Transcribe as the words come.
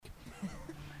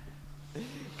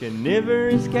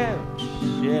Carnivorous couch,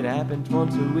 it happens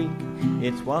once a week.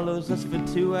 It swallows us for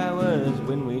 2 hours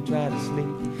when we try to sleep.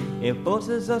 It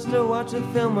forces us to watch a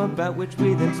film about which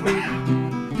we then speak.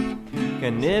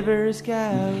 Carnivorous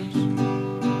couch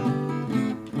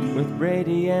with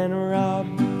Brady and Rob.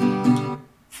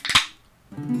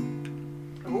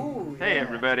 Ooh, yeah.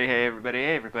 Hey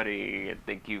everybody, and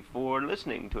thank you for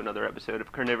listening to another episode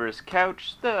of Carnivorous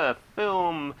Couch, the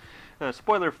film,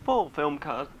 spoiler full film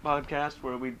podcast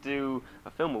where we do a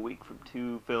film a week from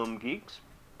two film geeks,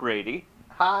 Brady.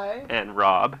 Hi. And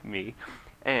Rob, me.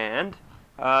 And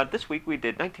this week we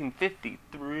did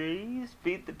 1953's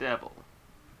Beat the Devil.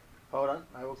 Hold on,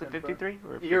 I will Was it confirm. 53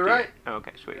 or 58? You're right. Oh,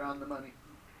 okay, sweet. You're on the money.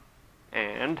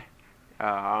 And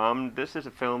this is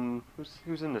a film.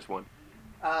 Who's in this one?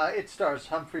 It stars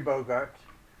Humphrey Bogart,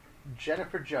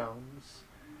 Jennifer Jones.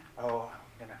 Oh, I'm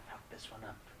gonna fuck this one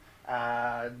up.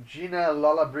 Gina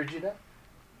Lollobrigida,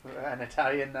 an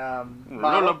Italian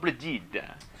model.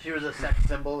 Lollobrigida. She was a sex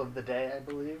symbol of the day, I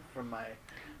believe, from my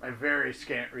very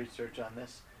scant research on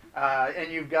this.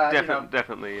 And you've got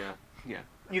Definitely, yeah.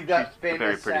 You've got She's a very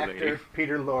famous pretty actor lady.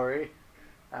 Peter Lorre,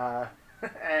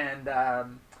 and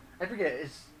I forget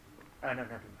no, never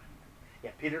mind.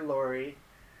 Yeah, Peter Lorre,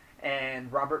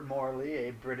 and Robert Morley,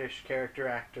 a British character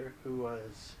actor who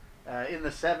was in the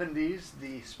 70s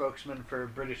the spokesman for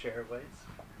British Airways.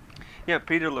 Yeah,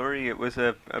 Peter Lorre. It was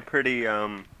a pretty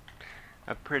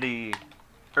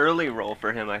early role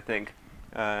for him, I think.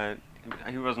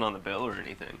 He wasn't on the bill or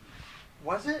anything.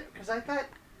 Was it? Because I thought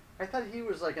he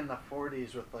was like in the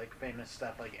 40s with like famous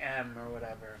stuff like M or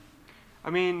whatever. I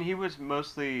mean, he was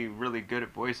mostly really good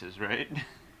at voices, right?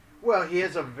 Well, he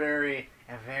has a very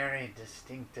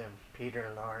distinctive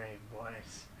Peter Lorre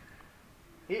voice.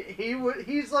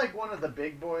 He's like one of the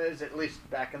big boys, at least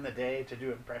back in the day, to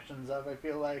do impressions of, I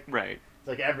feel like. Right. It's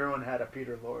like everyone had a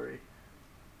Peter Lorre.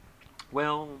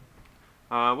 Well,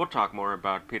 we'll talk more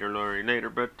about Peter Lorre later,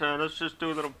 but let's just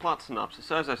do a little plot synopsis.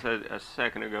 So as I said a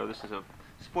second ago, this is a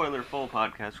spoiler-full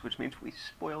podcast, which means we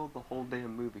spoil the whole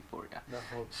damn movie for you. The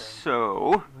whole thing.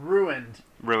 So... Ruined.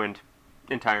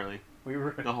 Entirely. We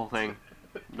ruined The whole thing.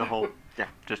 The whole... Yeah,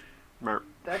 just...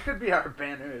 That could be our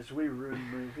banner, is we ruin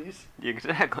movies.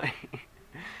 Exactly.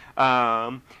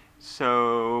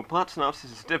 So, plot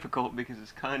synopsis is difficult because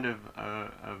it's kind of a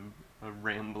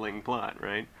rambling plot,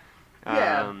 right?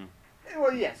 Yeah.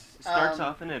 Well, yes. Starts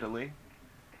off in Italy,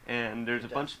 and there's a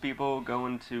bunch of people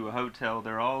going to a hotel.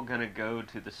 They're all going to go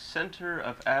to the center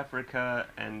of Africa,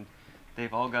 and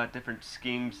they've all got different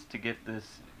schemes to get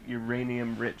this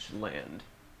uranium-rich land.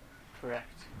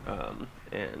 Correct.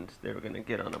 And they were going to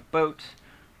get on a boat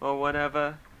or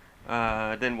whatever.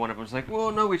 Then one of them was like,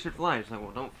 well, no, we should fly. He's like, well,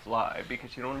 don't fly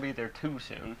because you don't want to be there too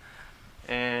soon.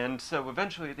 And so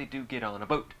eventually they do get on a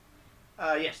boat.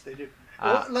 Yes, they do.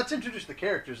 Well, let's introduce the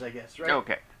characters, I guess,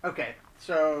 right? Okay,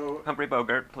 so... Humphrey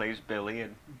Bogart plays Billy.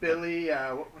 And Billy,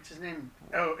 what's his name?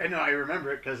 Oh, I know, I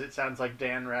remember it because it sounds like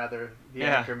Dan Rather, the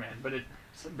Anchorman. But it's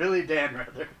Billy Dan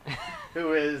Rather,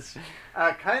 who is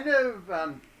kind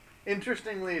of...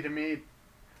 interestingly to me,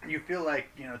 you feel like,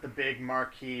 the big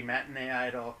marquee matinee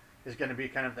idol is going to be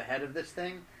kind of the head of this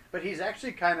thing, but he's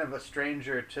actually kind of a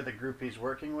stranger to the group he's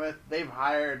working with. They've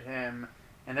hired him,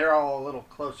 and they're all a little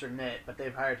closer knit, but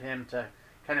they've hired him to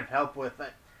kind of help with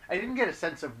it. I didn't get a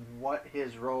sense of what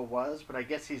his role was, but I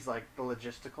guess he's like the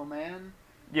logistical man.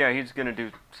 Yeah, he's going to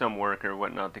do some work or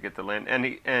whatnot to get the land,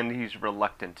 and he's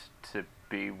reluctant to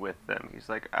be with them. He's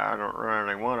like, I don't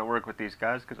really want to work with these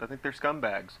guys because I think they're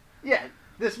scumbags. Yeah,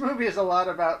 this movie is a lot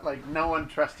about, like, no one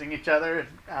trusting each other.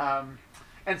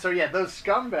 And so, yeah, those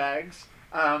scumbags,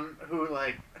 who,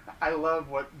 like, I love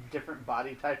what different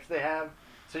body types they have.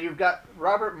 So you've got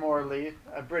Robert Morley,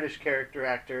 a British character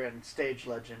actor and stage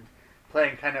legend,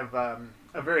 playing kind of a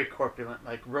very corpulent,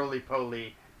 like,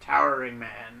 roly-poly, towering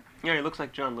man. Yeah, he looks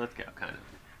like John Lithgow, kind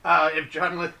of. If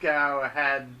John Lithgow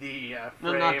had the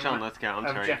frame No, not John Lithgow, I'm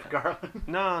of sorry. Jeff Garlin.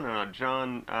 No,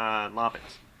 John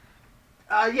Lovitz.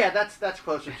 Yeah, that's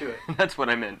closer to it. That's what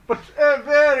I meant. But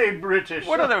very British.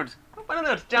 What are those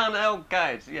John L.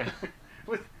 guys? Yeah.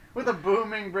 with a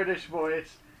booming British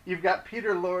voice. You've got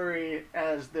Peter Lorre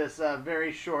as this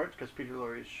very short, because Peter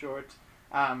Lorre is short,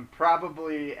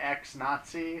 probably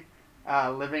ex-Nazi,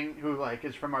 who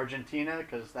is from Argentina,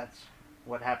 because that's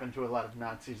what happened to a lot of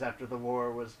Nazis after the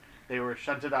war, was they were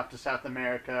shunted off to South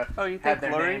America, Oh, you had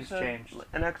think their names Lorre's changed.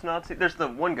 an ex-Nazi? There's the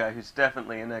one guy who's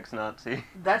definitely an ex-Nazi.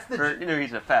 That's the... Or,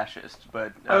 he's a fascist,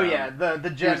 but...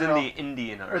 the general... He was in the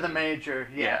Indian Army. Or the major,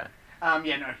 yeah.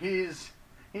 He's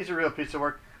a real piece of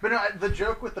work. But no, the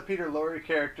joke with the Peter Lorre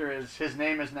character is his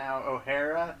name is now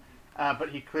O'Hara, but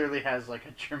he clearly has like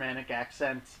a Germanic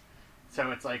accent.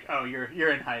 So it's like, oh,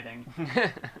 you're in hiding.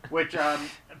 Which, a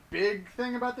big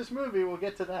thing about this movie, we'll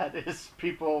get to that, is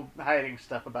people hiding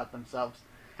stuff about themselves.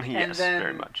 Yes, and then,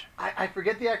 very much. I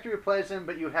forget the actor who plays him,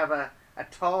 but you have a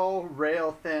tall,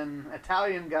 rail-thin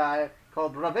Italian guy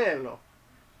called Ravello.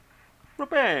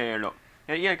 Roberto.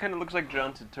 Yeah, it kind of looks like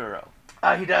John Turturro.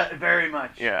 He does, very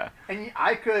much. Yeah. And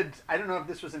I don't know if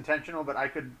this was intentional, but I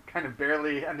could kind of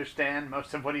barely understand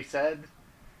most of what he said.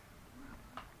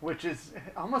 Which is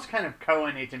almost kind of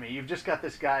Coen-y to me. You've just got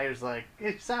this guy who's like,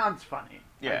 it sounds funny.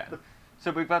 Yeah. Like So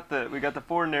we got the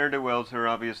four ne'er-do-wells who are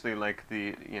obviously like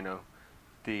the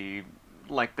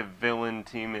villain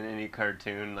team in any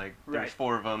cartoon. Like there's Right.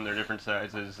 four of them, they're different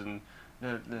sizes, and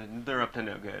they're up to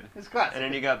no good. It's classic. And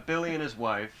then you got Billy and his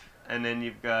wife, and then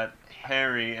you've got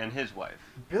Harry and his wife.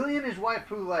 Billy and his wife,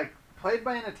 who, like, played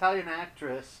by an Italian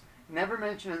actress, never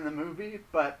mentioned in the movie,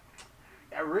 but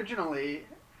originally,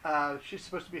 she's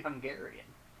supposed to be Hungarian.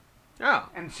 Oh.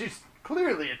 And she's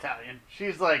clearly Italian.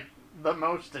 She's, like, the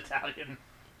most Italian.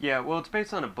 Yeah, well, it's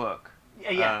based on a book.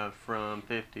 Yeah. From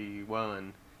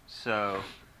 1951. So.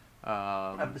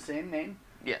 Of the same name?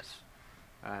 Yes.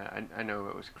 I know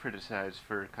it was criticized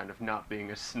for kind of not being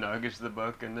as snug as the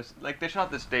book, and this, like, they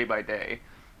shot this day by day.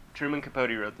 Truman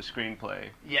Capote wrote the screenplay.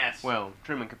 Yes. Well,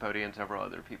 Truman Capote and several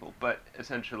other people, but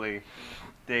essentially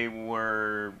they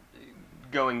were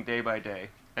going day by day,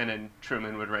 and then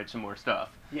Truman would write some more stuff.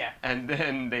 Yeah. And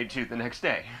then they'd shoot the next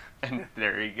day, and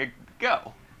there you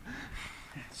go.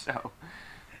 So,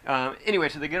 anyway,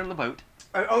 so they get on the boat.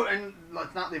 And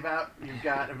let's not leave out, you've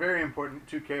got a very important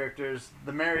two characters,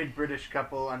 the married British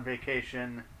couple on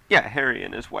vacation. Yeah, Harry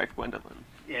and his wife Gwendolyn.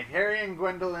 Yeah, Harry and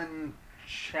Gwendolyn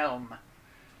Chelm.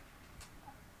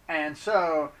 And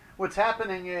so, what's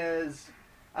happening is,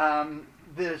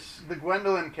 the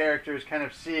Gwendolyn character is kind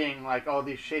of seeing, like, all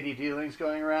these shady dealings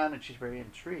going around, and she's very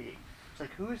intrigued. She's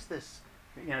like, who is this?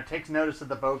 Takes notice of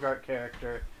the Bogart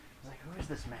character. She's like, who is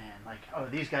this man? Like, oh,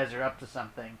 these guys are up to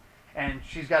something. And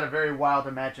she's got a very wild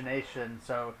imagination,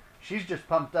 so she's just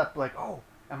pumped up, like, oh,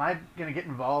 am I going to get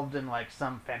involved in, like,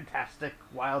 some fantastic,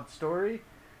 wild story?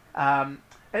 And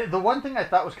the one thing I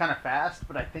thought was kind of fast,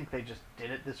 but I think they just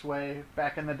did it this way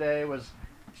back in the day, was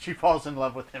she falls in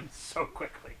love with him so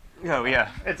quickly. Oh, yeah.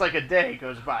 It's like a day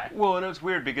goes by. Well, and it's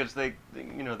weird because the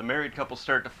married couple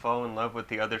start to fall in love with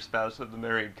the other spouse of the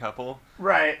married couple.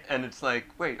 Right. And it's like,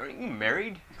 wait, aren't you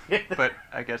married? But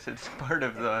I guess it's part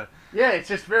of the... Yeah, it's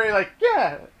just very like,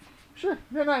 yeah, sure,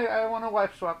 then I want a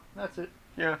wife swap. That's it.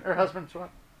 Yeah. Or husband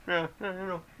swap. Yeah,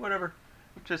 whatever.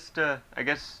 Just, I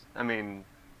guess, I mean,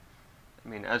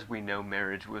 as we know,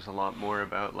 marriage was a lot more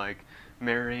about, like,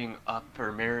 marrying up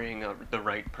or marrying the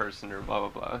right person or blah, blah,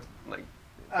 blah. Like,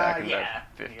 back in the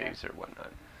 50s or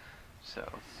whatnot. So.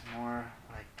 It's more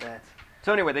like that.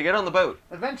 So anyway, they get on the boat.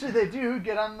 Eventually they do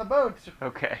get on the boat.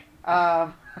 Okay.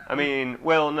 I mean,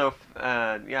 well, no,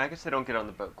 I guess they don't get on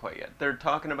the boat quite yet. They're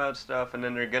talking about stuff, and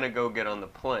then they're going to go get on the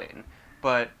plane.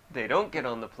 But they don't get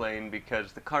on the plane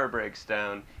because the car breaks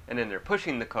down, and then they're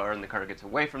pushing the car, and the car gets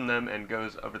away from them and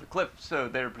goes over the cliff, so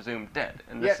they're presumed dead.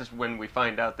 And this is when we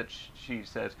find out that she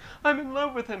says, I'm in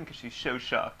love with him, because she's so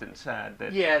shocked and sad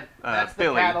that that's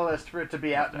Billy, the catalyst for it to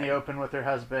be out in the open with her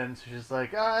husband. So she's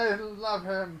like, I love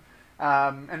him.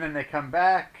 And then they come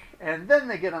back, and then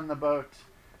they get on the boat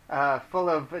full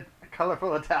of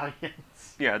colorful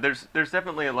Italians. Yeah, there's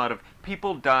definitely a lot of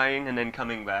people dying and then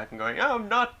coming back and going, oh, I'm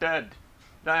not dead.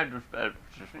 Died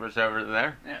was over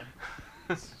there.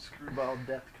 Yeah. Screwball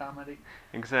death comedy.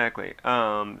 Exactly.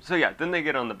 So yeah, then they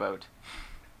get on the boat.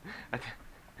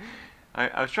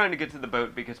 I was trying to get to the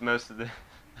boat because most of the...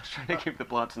 I was trying to keep the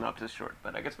plot synopsis short,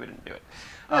 but I guess we didn't do it.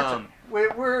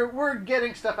 We're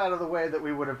getting stuff out of the way that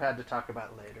we would have had to talk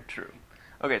about later. True.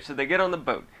 Okay, so they get on the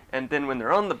boat, and then when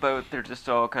they're on the boat, they're just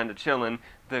all kind of chilling.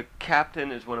 The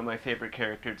captain is one of my favorite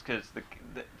characters because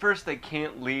first they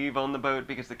can't leave on the boat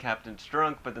because the captain's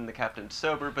drunk, but then the captain's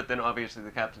sober, but then obviously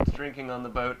the captain's drinking on the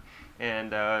boat,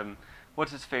 and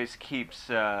what's his face keeps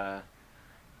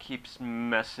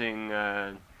messing.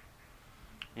 The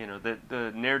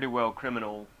ne'er-do-well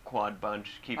criminal quad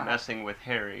bunch keep messing with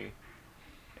Harry,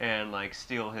 and like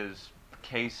steal his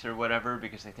case or whatever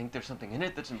because they think there's something in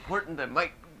it that's important that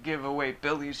might give away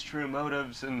Billy's true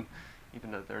motives, and even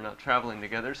though they're not traveling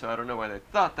together, so I don't know why they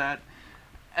thought that.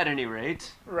 At any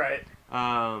rate, right.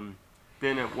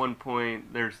 Then at one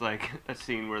point there's like a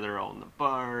scene where they're all in the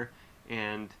bar,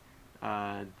 and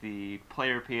the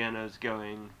player piano's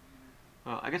going.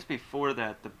 Well, I guess before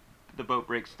that the boat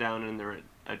breaks down and they're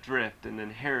adrift, and then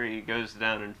Harry goes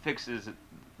down and fixes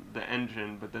the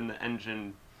engine, but then the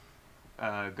engine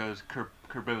goes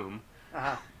kerboom.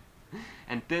 Uh-huh.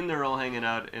 And then they're all hanging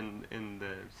out in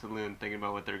the saloon thinking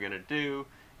about what they're gonna do,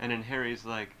 and then Harry's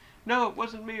like, no, it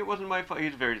wasn't me, it wasn't my fault.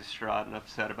 He's very distraught and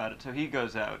upset about it, so he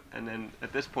goes out, and then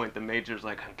at this point the Major's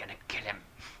like, I'm gonna kill him.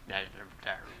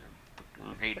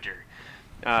 Major.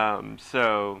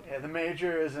 So... Yeah, the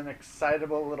Major is an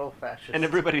excitable little fascist. And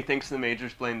everybody thinks the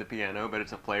Major's playing the piano, but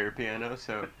it's a player piano,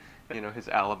 so, his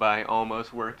alibi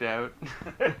almost worked out.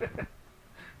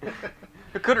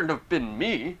 It couldn't have been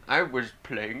me. I was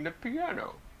playing the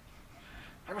piano.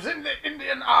 I was in the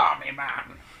Indian Army,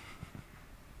 man.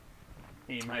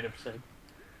 He might have said.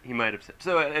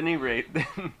 So at any rate,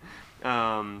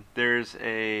 there's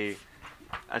a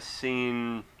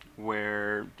scene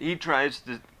where he tries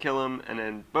to kill him, and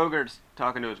then Bogart's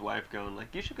talking to his wife, going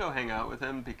like, you should go hang out with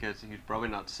him because he's probably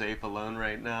not safe alone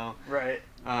right now. Right.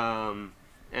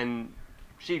 And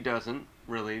she doesn't,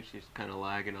 really. She's kind of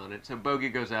lagging on it. So Bogey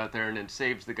goes out there and then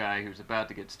saves the guy who's about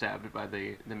to get stabbed by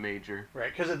the Major.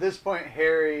 Right, because at this point,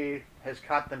 Harry has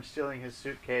caught them stealing his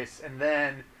suitcase, and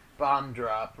then Bomb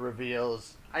Drop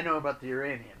reveals, I know about the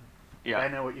uranium. Yeah. I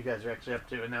know what you guys are actually up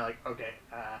to. And they're like, okay,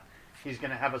 he's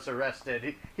going to have us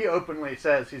arrested. He openly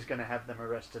says he's going to have them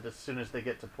arrested as soon as they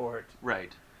get to port.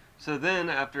 Right. So then,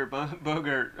 after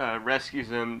Bogart rescues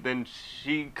him, then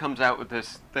she comes out with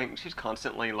this thing. She's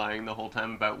constantly lying the whole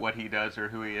time about what he does or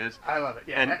who he is. I love it,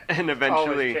 yeah. And eventually,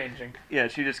 always changing. Yeah,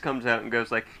 she just comes out and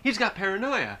goes like, he's got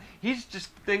paranoia. He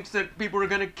just thinks that people are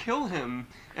going to kill him.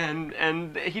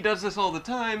 And he does this all the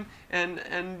time,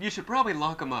 and you should probably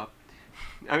lock him up.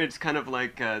 I mean, it's kind of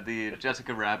like the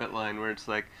Jessica Rabbit line where it's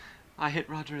like, I hit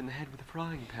Roger in the head with a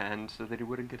frying pan so that he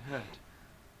wouldn't get hurt.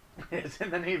 Yes,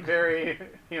 and then he very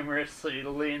humorously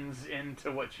leans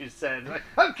into what she said. Like,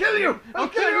 I'll kill you! I'll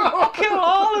kill you! I'll kill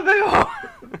all of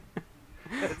you!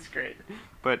 That's great.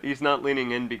 But he's not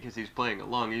leaning in because he's playing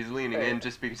along. He's leaning in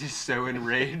just because he's so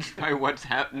enraged by what's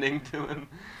happening to him.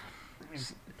 He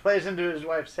plays into his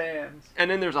wife's hands. And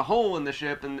then there's a hole in the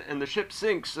ship, and the ship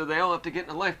sinks, so they all have to get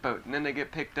in a lifeboat. And then they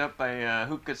get picked up by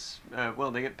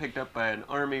they get picked up by an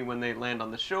army when they land on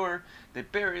the shore. They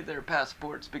bury their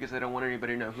passports because they don't want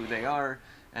anybody to know who they are.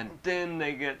 And then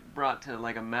they get brought to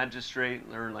like a magistrate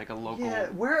or like a local Yeah,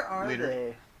 where are leader.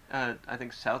 they? I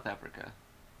think South Africa.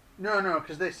 No,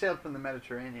 because they sailed from the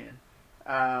Mediterranean.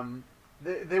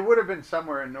 They would have been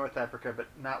somewhere in North Africa, but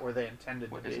not where they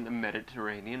intended to be. Isn't the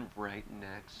Mediterranean right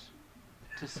next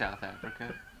to South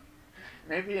Africa?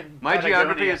 Maybe in My Patagonia.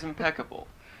 geography is impeccable.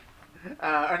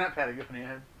 Or not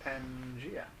Patagonia,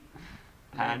 Pangea.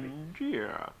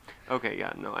 Pangea. Okay,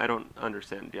 yeah, no, I don't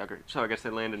understand geography. So I guess they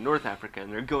land in North Africa,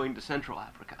 and they're going to Central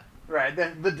Africa. Right,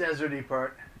 the deserty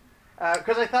part.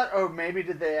 Because I thought, maybe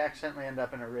did they accidentally end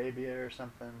up in Arabia or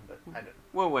something? But I didn't.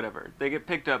 Well, whatever. They get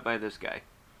picked up by this guy.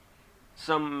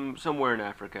 Somewhere in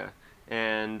Africa.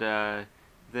 And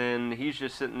then he's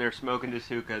just sitting there smoking his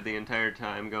hookah the entire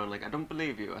time, going like, I don't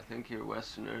believe you. I think you're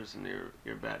Westerners and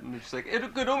you're bad. And it's like,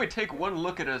 it could only take one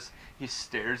look at us. He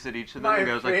stares at each of them and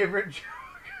goes like... My favorite joke.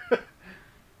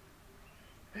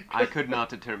 I could not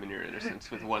determine your innocence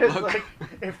with one look. Like,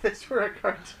 if this were a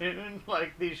cartoon,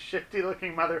 like, these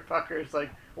shifty-looking motherfuckers, like,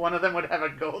 one of them would have a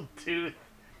gold tooth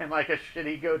and, like, a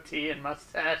shitty goatee and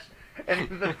mustache,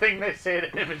 and the thing they say to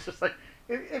him is just like,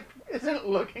 isn't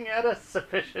looking at us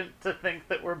sufficient to think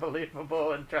that we're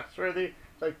believable and trustworthy?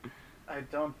 Like, I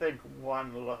don't think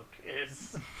one look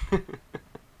is.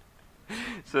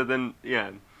 So then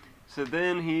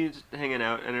he's hanging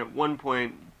out, and at one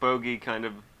point, Bogey kind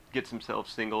of gets himself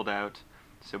singled out.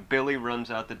 So Billy runs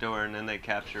out the door, and then they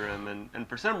capture him, and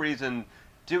for some reason,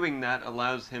 doing that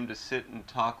allows him to sit and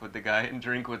talk with the guy and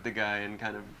drink with the guy and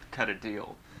kind of cut a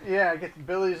deal. Yeah, I guess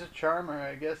Billy's a charmer,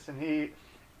 I guess, and he...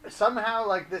 Somehow,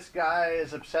 like, this guy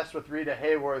is obsessed with Rita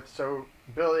Hayworth, so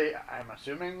Billy, I'm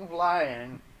assuming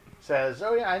lying, says,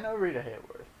 oh yeah, I know Rita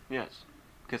Hayworth. Yes,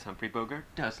 because Humphrey Bogart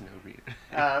does know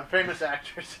Rita. Famous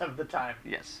actress of the time.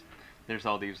 Yes. There's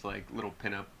all these, like, little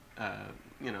pinup,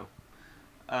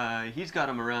 he's got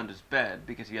him around his bed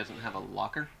because he doesn't have a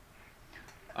locker.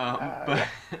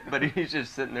 But he's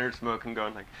just sitting there smoking,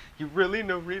 going like, you really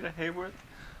know Rita Hayworth?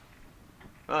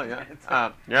 Oh, yeah.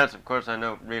 Yes, of course I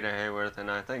know Rita Hayworth,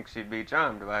 and I think she'd be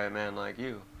charmed by a man like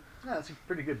you. Yeah, that's a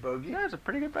pretty good bogey. Yeah, it's a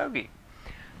pretty good bogey.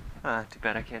 Too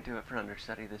bad I can't do it for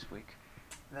understudy this week.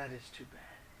 That is too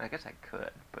bad. I guess I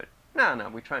could, but no,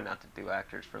 we try not to do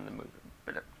actors from the movie.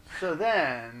 But, So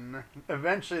then,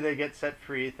 eventually they get set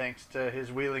free thanks to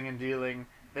his wheeling and dealing.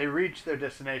 They reach their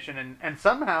destination, and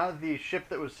somehow the ship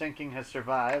that was sinking has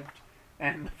survived,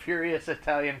 and the furious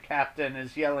Italian captain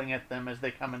is yelling at them as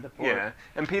they come into port. Yeah,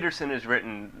 and Peterson has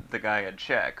written the guy a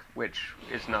check, which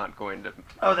is not going to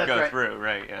go through,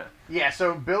 right? Yeah. Yeah,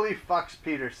 so Billy fucks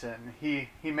Peterson. He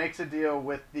makes a deal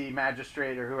with the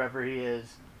magistrate or whoever he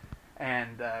is,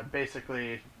 and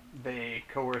basically they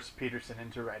coerce Peterson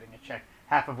into writing a check,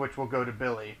 half of which will go to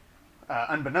Billy,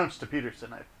 unbeknownst to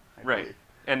Peterson, I right. believe.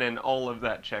 And then all of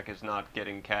that check is not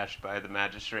getting cashed by the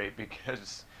magistrate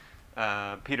because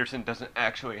Peterson doesn't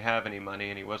actually have any money,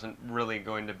 and he wasn't really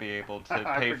going to be able to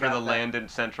pay for the land in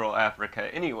Central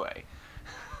Africa anyway.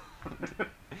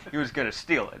 He was going to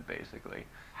steal it, basically.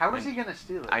 How was he going to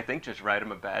steal it? I think just write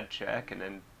him a bad check and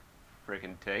then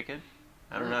freaking take it.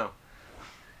 I don't know.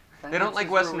 They don't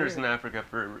like Westerners in Africa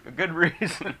for a good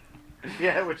reason.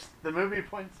 Yeah, which the movie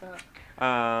points out.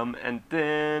 And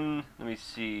then, let me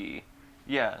see.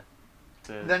 Yeah.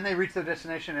 Then they reach their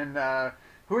destination, and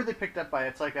who are they picked up by?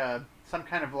 It's like some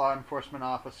kind of law enforcement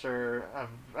officer of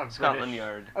Scotland British.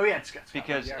 Yard. Oh yeah, it's Scotland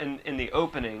because Yard. in the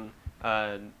opening,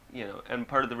 and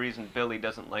part of the reason Billy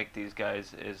doesn't like these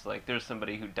guys is like there's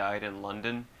somebody who died in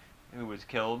London who was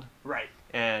killed. Right.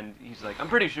 And he's like, I'm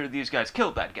pretty sure these guys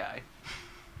killed that guy.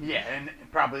 Yeah, and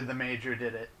probably the major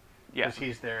did it. Yeah. Because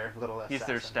he's their little assassin. He's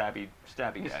their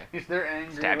stabby guy. He's their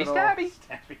angry stabby little stabby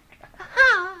guy.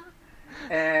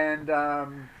 And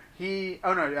I'm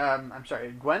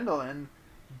sorry, Gwendolyn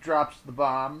drops the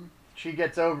bomb. She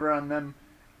gets over on them,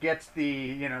 gets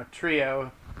the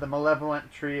trio, the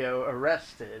malevolent trio,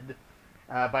 arrested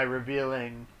by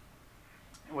revealing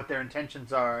what their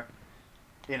intentions are.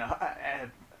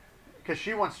 Because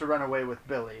she wants to run away with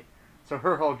Billy, so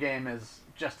her whole game is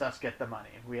just us get the money.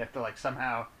 We have to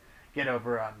somehow get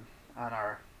over on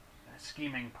our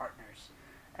scheming partners,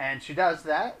 and she does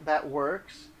that. That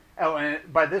works. Oh, and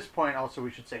by this point, also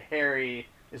we should say Harry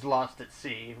is lost at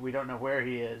sea. We don't know where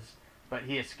he is, but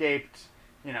he escaped.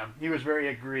 He was very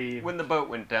aggrieved. When the boat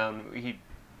went down, he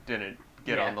didn't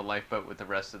get on the lifeboat with the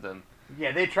rest of them.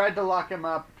 Yeah, they tried to lock him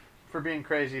up for being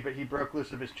crazy, but he broke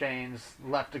loose of his chains,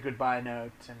 left a goodbye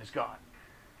note, and is gone.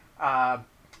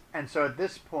 And so at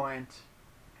this point,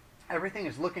 everything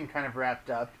is looking kind of wrapped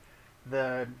up.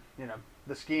 The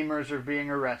schemers are being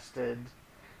arrested,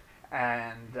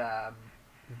 and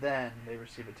then they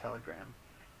receive a telegram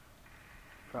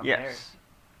from Harry.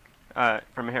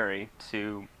 From Harry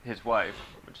to his wife,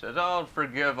 which says, I'll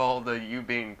forgive all the you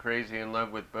being crazy in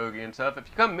love with Bogey and stuff. If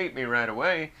you come meet me right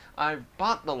away, I've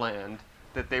bought the land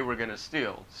that they were going to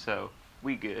steal, so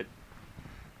we good.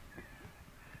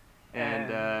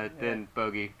 And then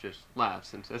Bogey just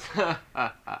laughs and says,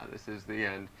 this is the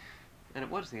end. And it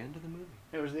was the end of the movie.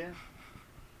 It was the end.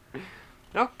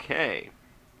 Okay.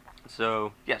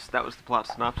 So, yes, that was the plot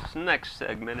synopsis. Next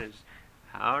segment is,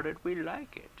 how did we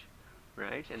like it?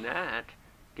 Right? And that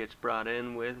gets brought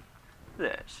in with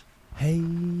this. Hey,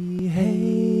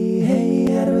 hey,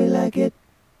 hey, how do we like it?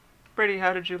 Brady,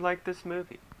 how did you like this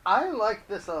movie? I liked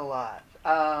this a lot.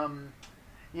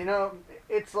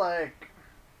 It's like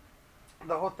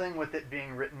the whole thing with it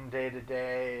being written day to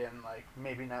day and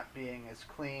maybe not being as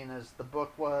clean as the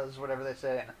book was, whatever they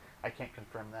say, and I can't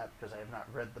confirm that because I have not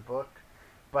read the book.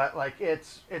 But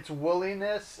its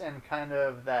wooliness and kind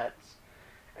of that,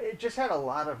 it just had a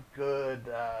lot of good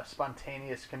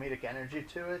spontaneous comedic energy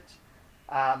to it,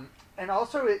 and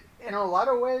also it in a lot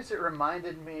of ways it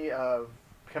reminded me of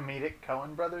comedic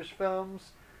Coen Brothers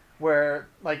films, where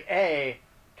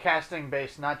casting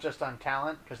based not just on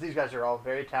talent, because these guys are all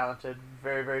very talented,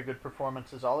 very, very good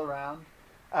performances all around,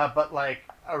 but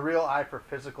a real eye for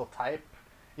physical type,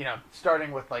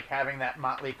 starting with having that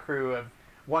motley crew of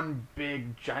one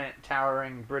big giant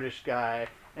towering British guy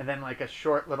and then a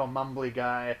short little mumbly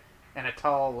guy and a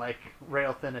tall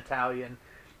rail thin Italian,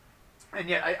 and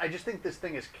yet I just think this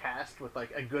thing is cast with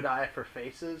a good eye for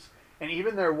faces, and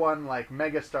even their one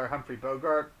megastar Humphrey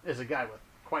Bogart is a guy with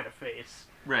quite a face.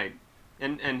 Right.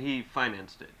 And he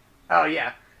financed it. Oh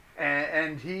yeah,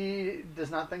 and he did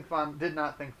not think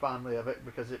fondly of it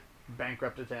because it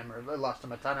bankrupted him or lost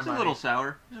him a ton of money. He's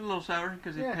a little sour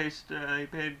because he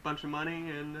paid a bunch of money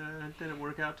and it didn't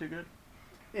work out too good.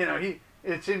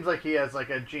 It seems like he has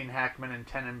a Gene Hackman and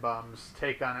Tenenbaum's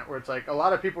take on it, where it's a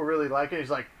lot of people really like it. He's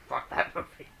like, fuck that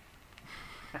movie.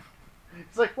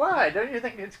 It's why? Don't you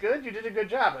think it's good? You did a good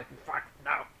job. Fuck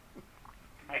no,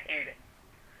 I hate it.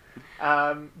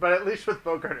 But at least with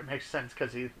Bogart it makes sense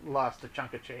because he lost a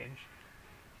chunk of change.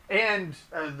 And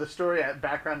the story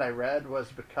background I read was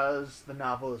because the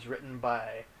novel is written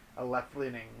by a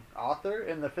left-leaning author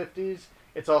in the 50s,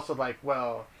 it's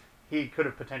also he could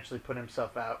have potentially put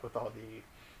himself out with all the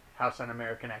House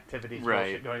Un-American Activities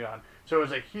bullshit going on. So it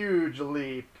was a huge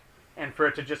leap, and for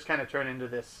it to just kind of turn into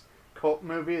this cult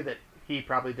movie that he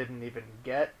probably didn't even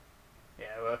get,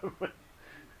 yeah, well,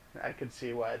 I could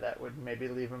see why that would maybe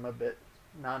leave him a bit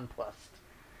nonplussed.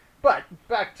 But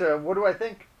back to what do I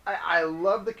think? I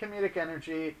love the comedic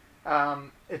energy.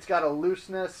 It's got a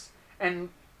looseness, and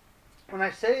when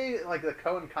I say like the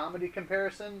Coen comedy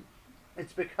comparison,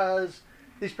 it's because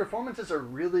these performances are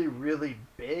really, really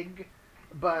big,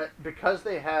 but because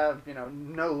they have, you know,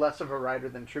 no less of a writer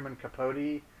than Truman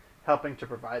Capote helping to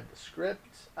provide the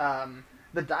script,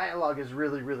 the dialogue is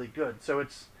really, really good. So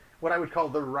it's what I would call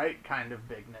the right kind of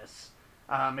bigness.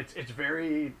 It's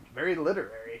very, very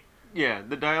literary. Yeah,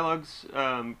 the dialogue's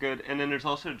good, and then there's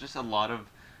also just a lot of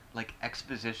like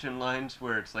exposition lines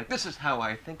where it's like, this is how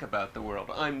I think about the world.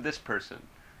 I'm this person.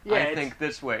 Yeah, I think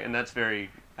this way, and that's very,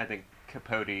 I think,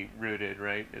 Capote rooted,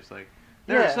 right? It's like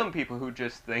there are some people who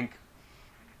just think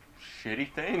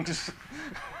shitty things.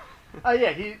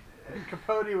 Yeah,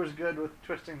 Capote was good with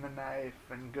twisting the knife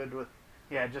and good with,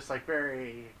 just like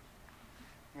very,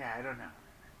 I don't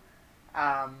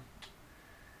know.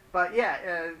 But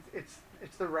yeah, it's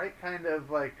the right kind of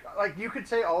like you could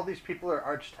say all these people are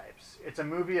archetypes. It's a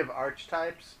movie of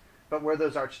archetypes, but where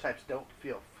those archetypes don't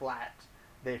feel flat,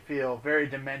 they feel very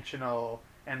dimensional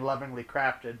and lovingly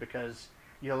crafted because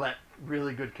you let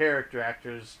really good character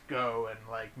actors go and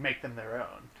like make them their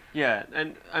own. Yeah,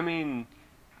 and I mean,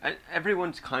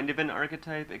 everyone's kind of an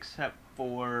archetype except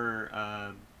for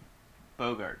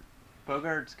Bogart.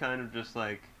 Bogart's kind of just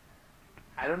like,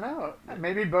 I don't know.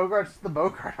 Maybe Bogart's the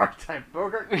Bogart archetype.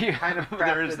 Bogart kind of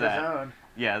crafted his own.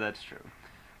 Yeah, that's true.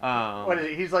 What is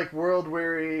it? He's like world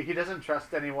weary. He doesn't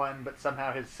trust anyone, but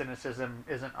somehow his cynicism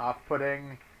isn't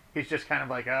off-putting. He's just kind of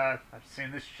like, I've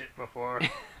seen this shit before.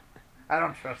 I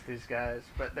don't trust these guys,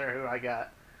 but they're who I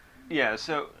got. Yeah,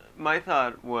 so my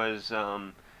thought was,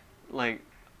 like,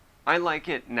 I like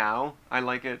it now. I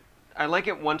like it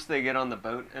once they get on the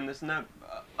boat and this and that.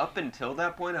 Up until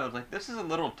that point, I was like, this is a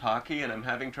little talky and I'm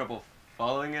having trouble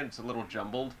following it. It's a little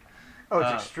jumbled. Oh,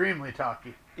 it's extremely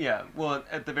talky. Yeah, well,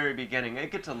 at the very beginning, it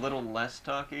gets a little less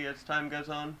talky as time goes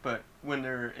on, but when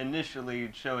they're initially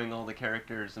showing all the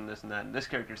characters and this and that, and this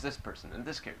character's this person, and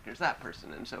this character's that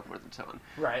person, and so forth and so on.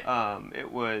 Right. I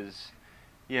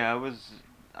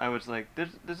was like,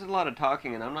 there's a lot of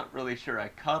talking, and I'm not really sure I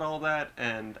caught all that,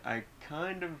 and I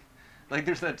kind of, like,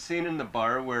 there's that scene in the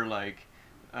bar where, like,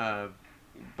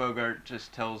 Bogart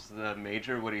just tells the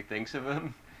major what he thinks of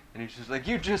him, and he's just like,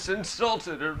 you just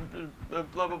insulted, or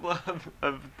blah, blah, blah,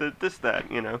 of this, that,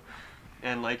 you know.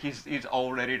 And, like, he's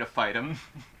all ready to fight him.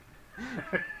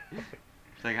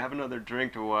 It's like, have another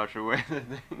drink to wash away the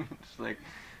thing. It's like,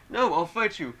 no, I'll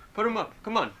fight you. Put him up.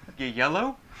 Come on. You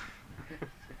yellow?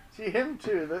 See, him,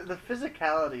 too. The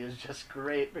physicality is just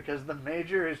great, because the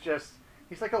major is just,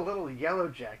 he's like a little yellow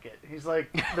jacket. He's,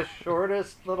 like, the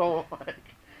shortest little,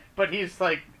 like, but he's,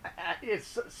 like,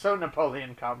 it's so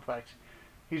Napoleon complex.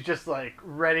 He's just, like,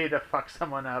 ready to fuck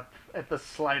someone up at the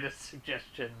slightest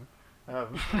suggestion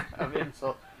of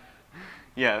insult.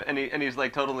 Yeah, and he's,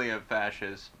 like, totally a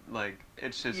fascist. Like,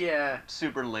 it's just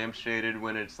super lampshaded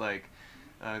when it's, like,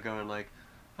 going, like,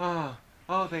 oh,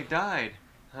 they died.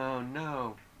 Oh,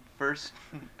 no. First,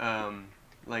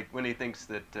 like, when he thinks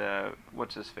that,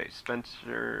 what's his face?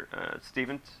 Spencer,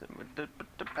 Stevenson?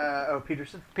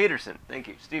 Peterson? Peterson, thank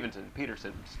you. Stevenson,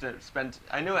 Peterson.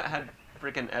 I knew it had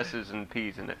freaking S's and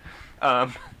P's in it.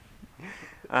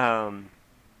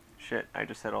 Shit, I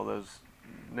just said all those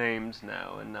names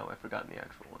now, and now I've forgotten the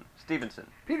actual one. Stevenson.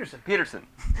 Peterson.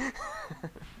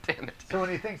 Damn it. So when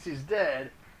he thinks he's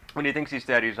dead... When he thinks he's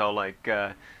dead, he's all like,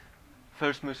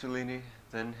 first Mussolini,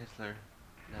 then Hitler,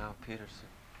 now Peterson.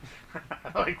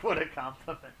 Like, what a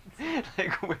compliment.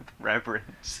 Like, with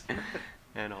reverence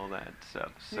and all that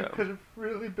stuff. So. You could have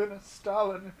really been a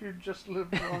Stalin if you'd just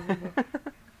lived long enough.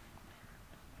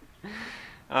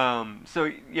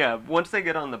 So yeah, once they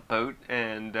get on the boat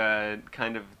and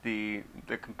kind of the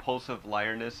compulsive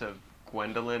liarness of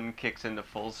Gwendolyn kicks into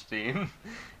full steam,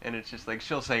 and it's just like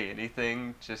she'll say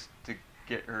anything just to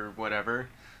get her whatever.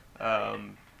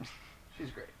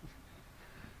 She's great.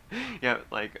 Yeah,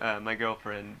 like my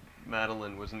girlfriend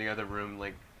Madeline was in the other room,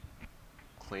 like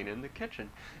cleaning the kitchen,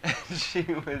 and she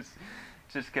was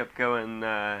just kept going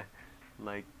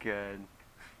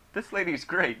this lady's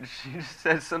great. She just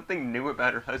says something new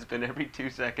about her husband every 2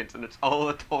 seconds, and it's all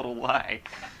a total lie.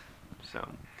 So.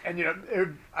 And you know,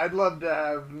 I'd love to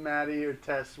have Maddie or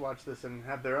Tess watch this and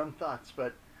have their own thoughts,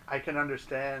 but I can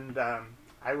understand. I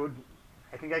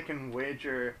think I can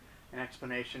wager an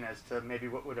explanation as to maybe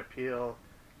what would appeal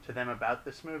to them about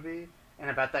this movie and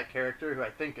about that character, who I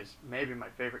think is maybe my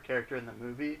favorite character in the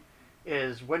movie,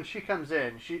 is when she comes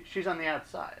in, she's on the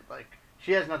outside. Like,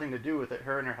 she has nothing to do with it.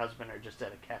 Her and her husband are just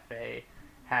at a cafe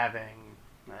having,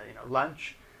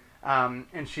 lunch.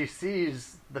 And she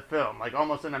sees the film, like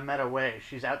almost in a meta way.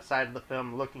 She's outside of the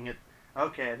film looking at,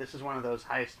 okay, this is one of those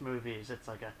heist movies. It's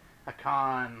like a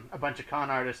bunch of con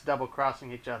artists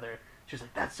double-crossing each other. She's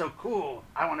like, that's so cool.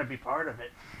 I want to be part of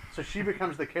it. So she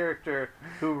becomes the character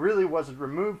who really wasn't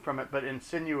removed from it, but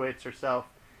insinuates herself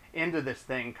into this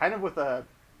thing, kind of with an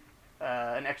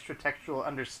extra textual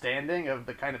understanding of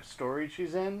the kind of story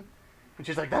she's in. And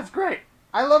she's like, that's great.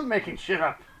 I love making shit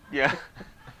up. Yeah.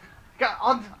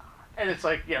 And it's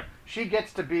like, she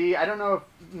gets to be, I don't know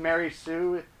if Mary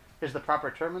Sue is the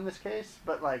proper term in this case,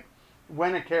 but like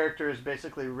when a character is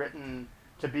basically written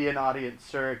to be an audience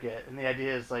surrogate, and the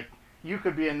idea is like, you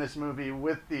could be in this movie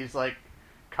with these like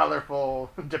colorful,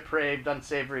 depraved,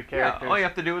 unsavory characters. Yeah, all you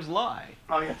have to do is lie.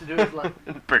 All you have to do is lie.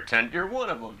 Pretend you're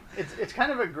one of them. It's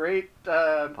kind of a great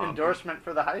endorsement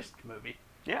for the heist movie.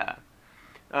 Yeah.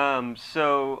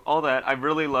 So all that, I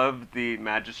really love the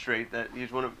magistrate.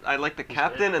 I like the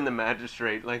captain and the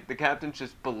magistrate. Like the captain's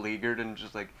just beleaguered and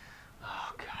just like,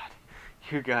 oh god,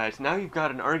 you guys, now you've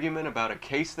got an argument about a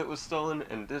case that was stolen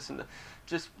and this and that.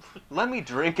 Just let me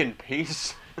drink in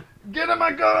peace. Get him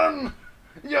a gun!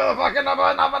 You fucking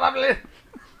abominably!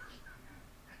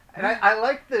 And I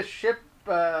like the ship,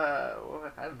 I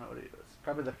don't know what he was,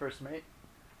 probably the first mate,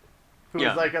 who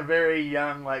was like a very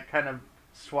young, like kind of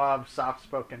suave,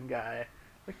 soft-spoken guy.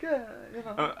 Like,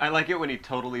 I like it when he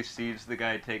totally sees the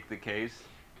guy take the case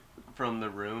from the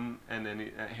room, and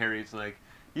then Harry's like,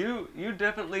 you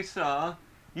definitely saw,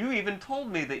 you even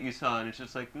told me that you saw, and it's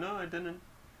just like, no, I didn't.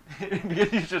 Because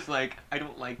he's just like, I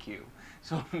don't like you,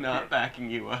 so I'm not backing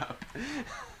you up.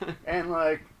 And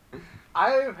like,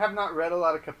 I have not read a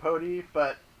lot of Capote,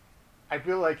 but I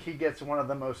feel like he gets one of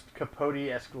the most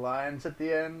Capote-esque lines at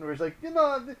the end, where he's like,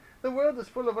 the world is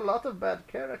full of a lot of bad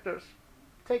characters.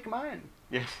 Take mine.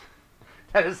 Yes.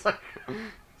 That is like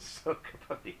so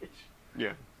Capote-ish.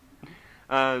 Yeah.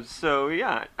 So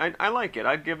yeah, I like it.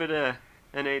 I'd give it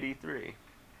an 83.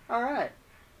 All right.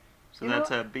 So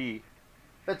that's a B.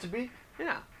 That's a B?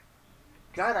 Yeah.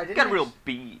 God, I didn't... Got a real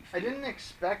B. I didn't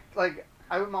expect, like,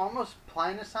 I'm almost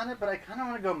minus on it, but I kind of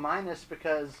want to go minus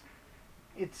because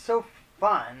it's so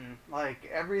fun. Like,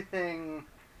 everything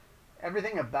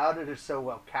about it is so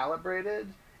well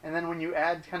calibrated. And then when you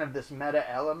add kind of this meta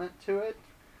element to it,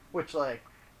 which, like,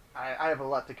 I have a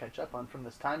lot to catch up on from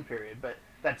this time period, but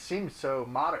that seems so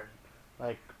modern.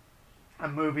 Like, a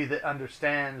movie that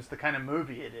understands the kind of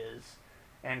movie it is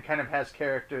and kind of has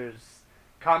characters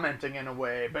commenting in a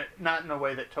way, but not in a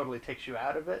way that totally takes you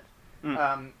out of it.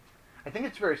 I think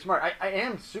it's very smart. I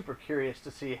am super curious to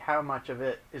see how much of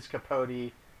it is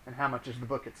Capote and how much is the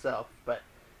book itself. But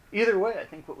either way, I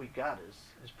think what we got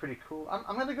is pretty cool.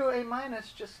 I'm going to go A-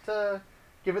 just to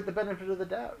give it the benefit of the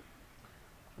doubt.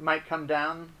 It might come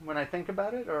down when I think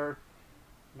about it, or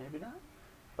maybe not.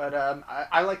 But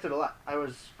I liked it a lot. I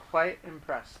was quite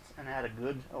impressed and had a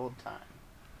good old time.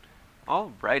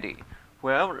 Alrighty.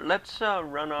 Well, let's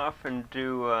run off and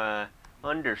do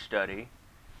understudy.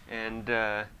 And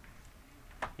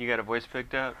you got a voice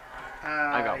picked up?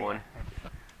 I got one.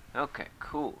 Okay,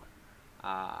 cool.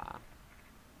 I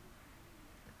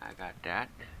got that.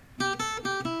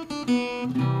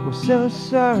 We're so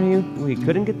sorry we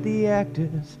couldn't get the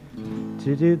actors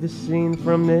to do the scene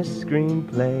from this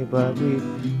screenplay, but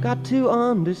we've got two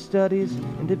understudies,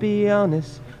 and to be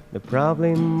honest, they're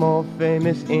probably more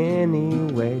famous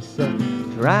anyway. So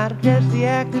try to guess the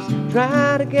actors,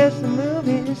 try to guess the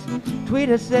movies. Tweet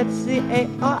us at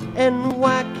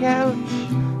CARNY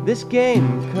Couch. This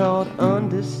game called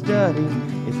Understudy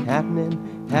is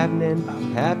happening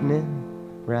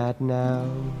right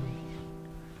now.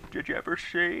 Did you ever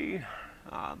see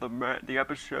the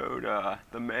episode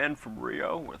The Man from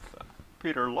Rio with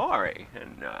Peter Lorre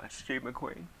and Steve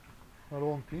McQueen? I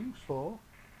don't think so.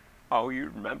 Oh,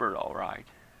 you remember it all right.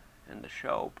 In the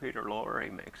show, Peter Lorre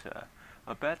makes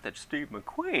a bet that Steve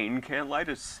McQueen can't light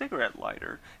a cigarette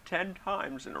lighter 10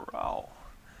 times in a row.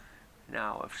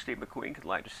 Now, if Steve McQueen can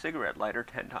light a cigarette lighter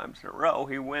 10 times in a row,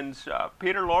 he wins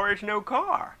Peter Lorre's new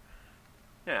car.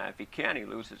 Yeah, if he can't, he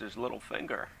loses his little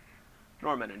finger.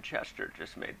 Norman and Chester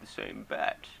just made the same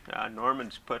bet.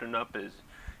 Norman's putting up his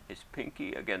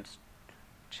pinky against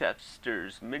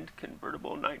Chester's mint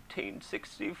convertible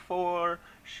 1964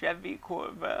 Chevy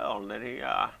Corvette that he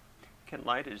can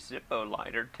light his Zippo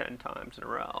lighter 10 times in a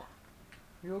row.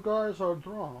 You guys are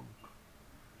drunk.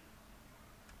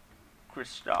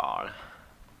 Cristal.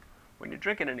 When you're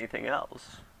drinking anything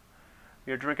else,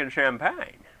 you're drinking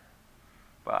champagne.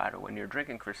 But when you're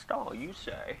drinking Cristal, you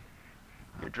say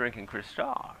you're drinking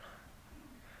Cristal.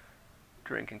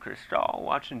 drinking Cristal,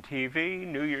 watching TV,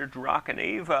 New Year's Rockin'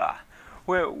 Eva.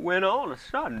 When all of a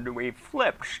sudden we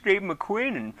flip Steve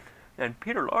McQueen and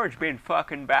Peter Lorre's being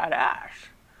fucking badass.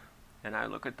 And I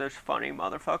look at this funny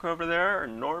motherfucker over there,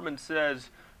 and Norman says,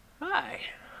 "Hey,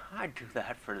 I'd do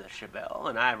that for the Chevelle."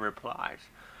 And I replies,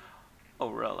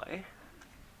 "Oh, really?"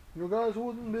 You guys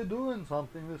wouldn't be doing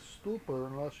something this stupid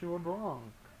unless you were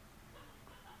drunk.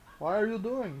 Why are you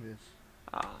doing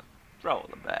this? Throw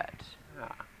the bet.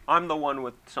 I'm the one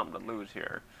with something to lose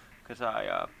here, because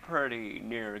I pretty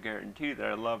near guarantee that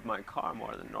I love my car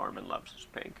more than Norman loves his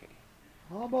pinky.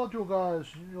 How about you guys?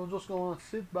 You're just gonna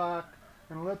sit back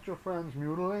and let your friends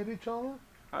mutilate each other?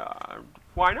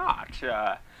 Why not?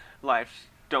 Life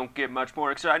don't get much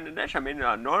more exciting than this. I mean,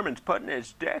 Norman's putting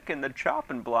his dick in the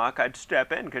chopping block. I'd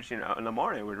step in, because, in the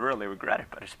morning we'd really regret it,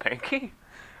 but his pinky?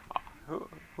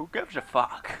 Who gives a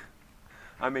fuck?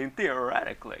 I mean,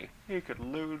 theoretically, he could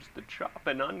lose the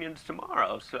chopping onions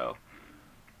tomorrow, so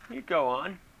you go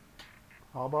on.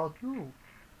 How about you?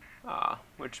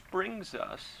 Which brings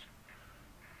us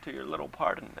to your little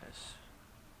part in this.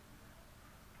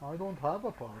 I don't have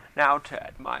a part. Now,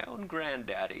 Ted, my own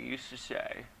granddaddy used to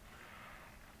say,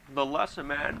 the less a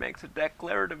man makes a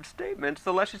declarative statement,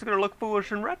 the less he's going to look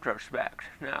foolish in retrospect.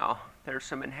 Now, there's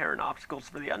some inherent obstacles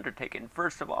for the undertaking.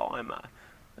 First of all, I'm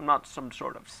not some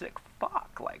sort of sick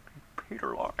fuck like Peter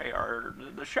Lorre or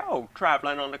the show,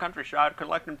 traveling on the countryside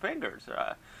collecting fingers.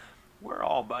 We're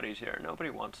all buddies here. Nobody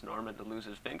wants Norman to lose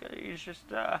his finger. We're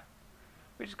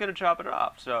just going to chop it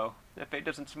off. So if fate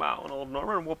doesn't smile on old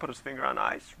Norman, we'll put his finger on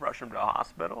ice, rush him to a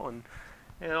hospital, and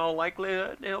in all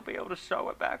likelihood, he'll be able to sew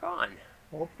it back on.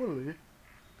 Hopefully.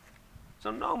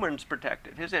 So Norman's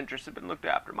protected. His interests have been looked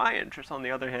after. My interests, on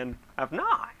the other hand, have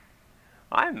not.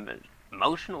 I'm as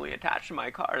emotionally attached to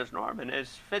my car as Norman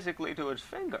is physically to his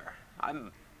finger.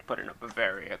 I'm putting up a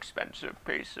very expensive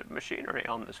piece of machinery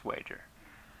on this wager.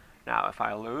 Now, if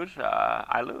I lose,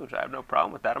 I lose. I have no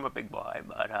problem with that. I'm a big boy,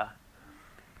 but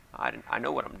I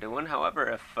know what I'm doing. However,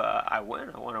 if I win,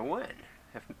 I want to win.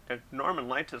 If Norman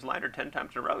lights his lighter 10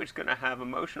 times in a row, he's going to have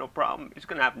emotional problems. He's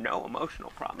going to have no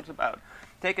emotional problems about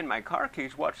taking my car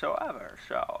keys whatsoever.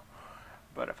 So,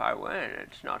 but if I win,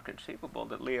 it's not conceivable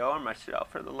that Leo or myself,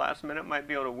 for the last minute, might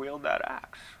be able to wield that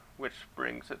axe. Which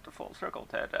brings it to full circle,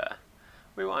 Ted.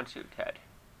 We want you, Ted.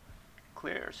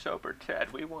 Clear, sober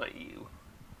Ted. We want you.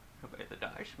 Obey the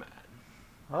dice, man.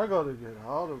 I gotta get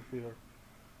out of here.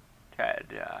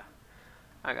 Ted,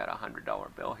 I got a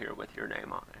 $100 bill here with your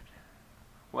name on it.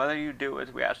 Whether you do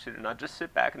as we asked you to not, just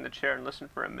sit back in the chair and listen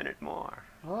for a minute more.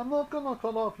 I'm not gonna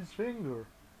cut off his finger.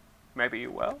 Maybe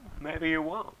you will, maybe you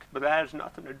won't, but that has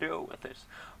nothing to do with this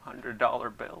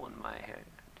 $100 bill in my hand.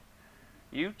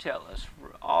 You tell us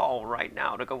all right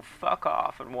now to go fuck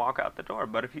off and walk out the door,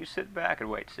 but if you sit back and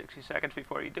wait 60 seconds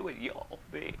before you do it, you'll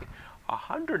be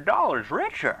 $100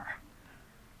 richer.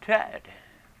 Ted,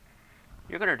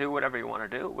 you're gonna do whatever you want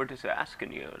to do. We're just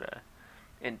asking you to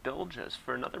indulge us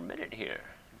for another minute here.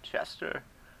 Chester,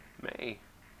 me,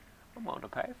 I'm willing to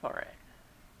pay for it.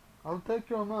 I'll take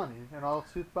your money and I'll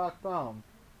sit back down.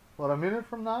 But a minute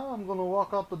from now, I'm gonna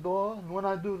walk out the door, and when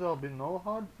I do, there'll be no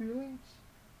hard feelings.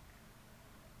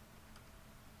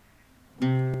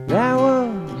 That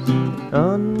was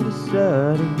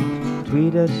undecided.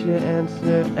 Tweet us your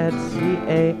answer at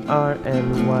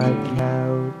CARNY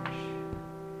Couch.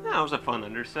 That was a fun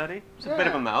understudy. It's a bit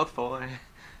of a mouthful.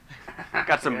 I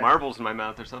got some marbles in my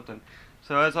mouth or something.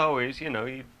 So as always,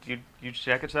 you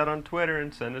check us out on Twitter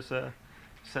and send us a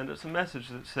message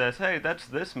that says, "Hey, that's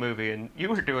this movie, and you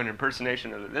were doing an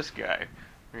impersonation of this guy."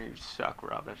 You suck,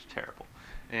 Rob. That's terrible.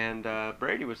 And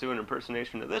Brady was doing an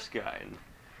impersonation of this guy, and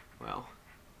well,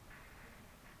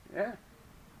 yeah,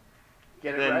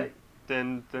 get it right.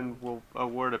 Then we'll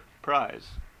award a prize.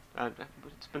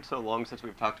 It's been so long since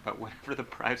we've talked about whatever the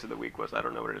prize of the week was. I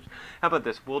don't know what it is. How about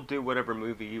this? We'll do whatever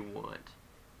movie you want.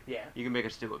 Yeah. You can make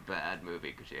us do a bad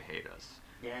movie because you hate us.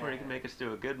 Yeah. Or you can make us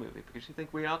do a good movie because you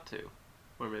think we ought to.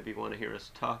 Or maybe you want to hear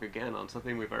us talk again on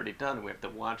something we've already done and we have to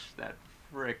watch that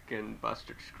frickin'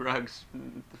 Buster Scruggs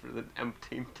for the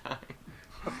umpteenth time.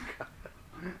 Oh, God.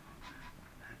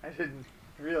 I didn't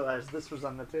realize this was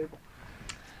on the table.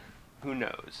 Who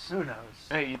knows? Who knows?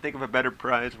 Hey, you think of a better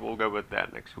prize, we'll go with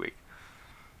that next week.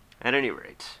 At any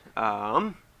rate,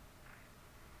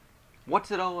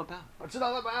 what's it all about? What's it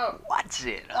all about? What's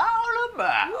it all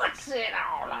about? What's it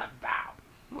all about?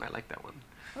 Oh, I like that one.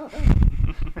 Oh, thanks.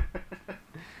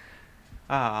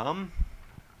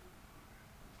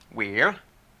 Well,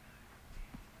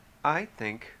 I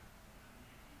think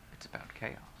it's about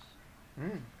chaos.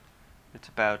 It's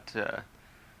about,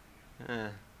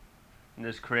 in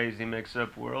this crazy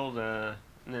mix-up world,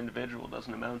 an individual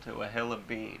doesn't amount to a hill of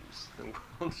beans. The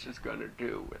world's just going to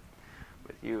do with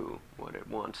you what it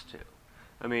wants to.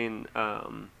 I mean,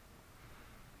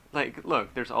 like,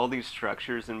 look, there's all these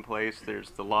structures in place.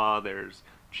 There's the law, there's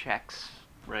checks,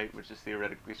 right, which is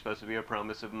theoretically supposed to be a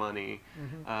promise of money.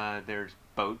 Mm-hmm. There's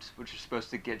boats, which are supposed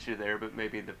to get you there, but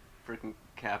maybe the freaking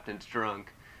captain's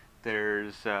drunk.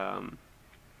 There's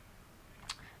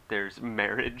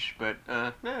marriage, but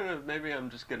no, maybe I'm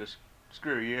just gonna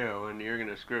screw you, and you're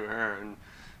gonna screw her, and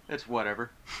it's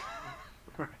whatever.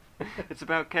 It's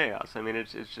about chaos. I mean,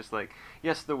 it's just like,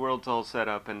 yes, the world's all set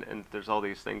up, and there's all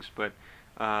these things, but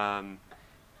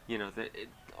you know,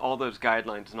 all those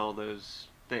guidelines and all those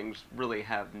things really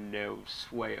have no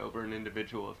sway over an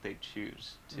individual if they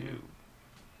choose to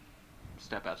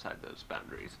step outside those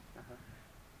boundaries.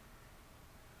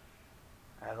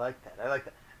 I like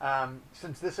that.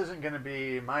 Since this isn't going to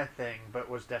be my thing, but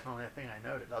was definitely a thing I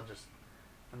noted,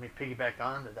 let me piggyback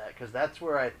onto that, because that's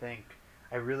where I think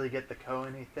I really get the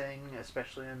Coen-y thing,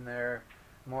 especially in their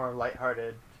more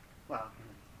lighthearted, well,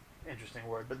 interesting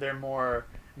word, but they're more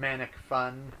manic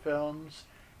fun films,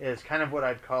 is kind of what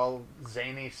I'd call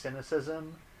zany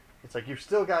cynicism. It's like you've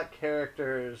still got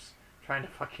characters trying to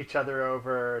fuck each other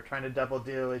over, trying to double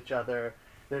deal each other.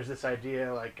 There's this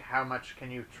idea, like, how much can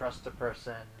you trust a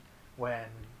person when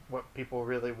what people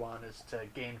really want is to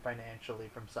gain financially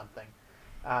from something.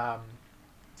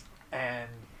 And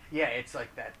yeah, it's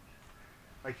like that,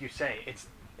 like you say, it's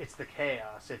the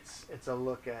chaos. It's a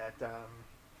look at,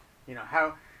 you know,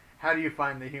 how do you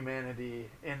find the humanity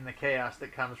in the chaos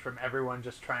that comes from everyone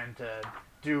just trying to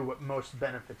do what most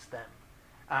benefits them.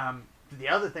 The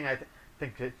other thing I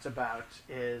think it's about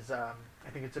is, I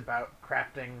think it's about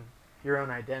crafting your own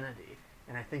identity.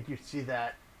 And I think you see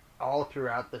that all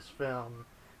throughout this film.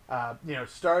 You know,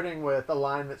 starting with a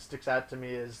line that sticks out to me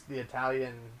is the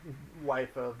Italian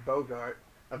wife of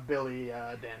Billy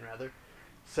Dan,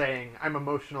 saying, "I'm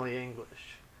emotionally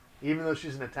English." Even though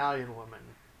she's an Italian woman,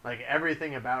 like,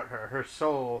 everything about her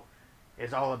soul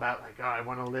is all about, like, oh, I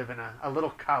want to live in a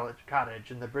little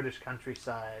cottage in the British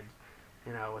countryside,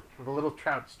 you know, with a little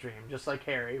trout stream, just like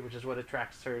Harry, which is what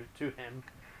attracts her to him.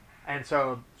 And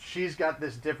so she's got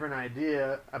this different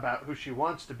idea about who she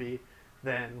wants to be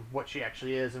than what she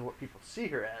actually is and what people see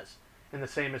her as. And the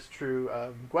same is true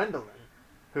of Gwendolyn,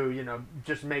 who, you know,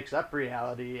 just makes up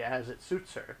reality as it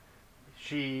suits her.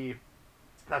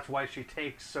 That's why she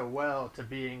takes so well to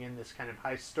being in this kind of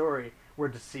high story where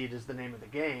deceit is the name of the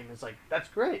game. It's like, that's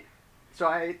great. So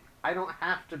I don't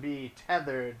have to be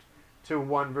tethered to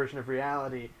one version of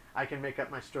reality. I can make up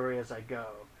my story as I go.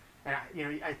 And, you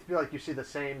know, I feel like you see the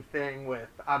same thing with,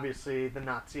 obviously, the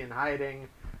Nazi in hiding,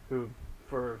 who,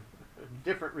 for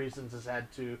different reasons, has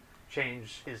had to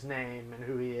change his name and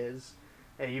who he is.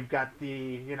 And you've got the,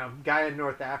 you know, guy in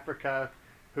North Africa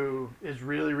who is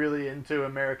really, really into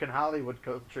American Hollywood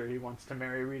culture. He wants to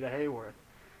marry Rita Hayworth.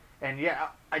 And yeah,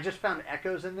 I just found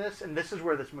echoes in this, and this is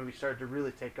where this movie started to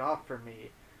really take off for me,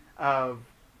 of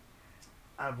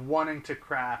wanting to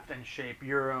craft and shape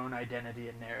your own identity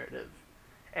and narrative.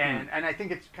 And I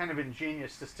think it's kind of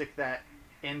ingenious to stick that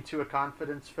into a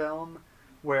confidence film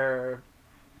where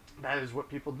that is what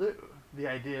people do. The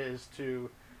idea is to,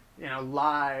 you know,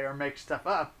 lie or make stuff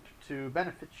up to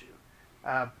benefit you.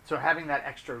 So having that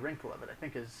extra wrinkle of it, I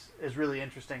think, is really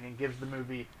interesting and gives the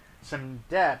movie some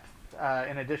depth,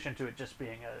 in addition to it just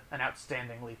being an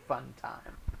outstandingly fun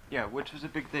time. Yeah, which was a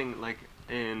big thing, like,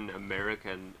 in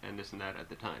America and this and that at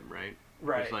the time, right?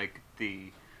 Right. It was like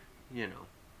the, you know,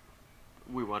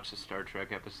 we watched a Star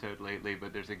Trek episode lately,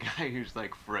 but there's a guy who's,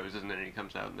 like, frozen, and he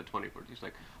comes out in the 24th. He's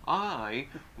like, I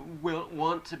will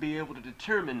want to be able to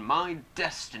determine my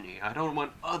destiny. I don't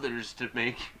want others to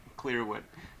make clear what...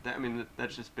 I mean,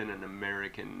 that's just been an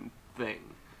American thing,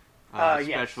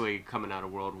 especially coming out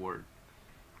of World War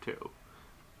II.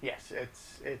 Yes,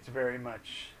 it's very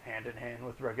much hand in hand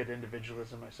with rugged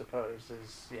individualism, I suppose.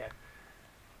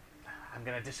 I'm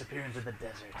going to disappear into the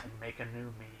desert and make a new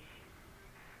me.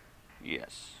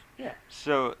 Yes. Yeah.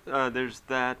 So there's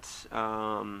that.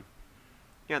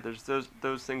 There's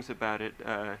those things about it.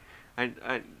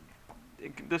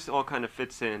 This all kind of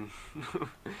fits in.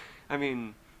 I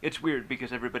mean, it's weird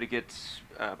because everybody gets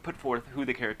put forth who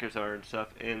the characters are and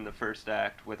stuff in the first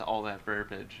act with all that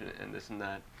verbiage and this and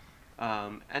that,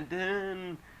 and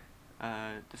then.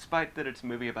 Despite that it's a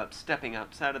movie about stepping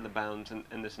outside of the bounds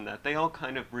and this and that, they all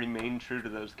kind of remain true to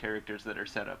those characters that are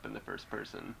set up in the first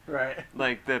person. Right.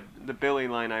 Like, the Billy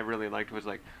line I really liked was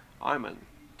like, I'm a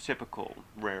typical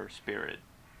rare spirit.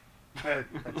 That's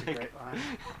a great line.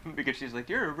 Because she's like,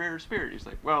 you're a rare spirit. He's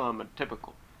like, well, I'm a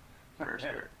typical rare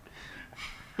spirit.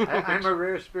 I'm a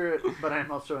rare spirit, but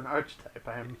I'm also an archetype.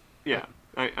 Yeah,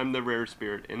 I'm the rare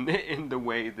spirit in the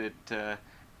way that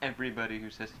everybody who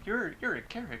says you're a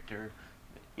character,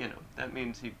 that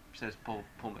means he says pull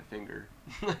my finger.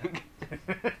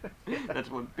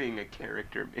 That's what being a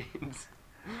character means.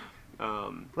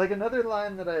 Like another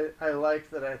line that I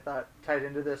liked that I thought tied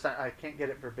into this. I can't get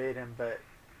it verbatim, but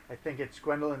I think it's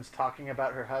Gwendolyn's talking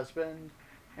about her husband,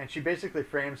 and she basically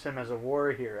frames him as a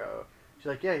war hero. She's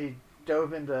like, yeah, he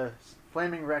dove into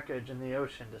flaming wreckage in the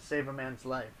ocean to save a man's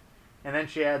life. And then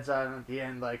she adds on at the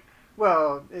end, like,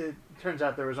 well, it turns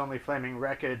out there was only flaming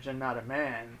wreckage and not a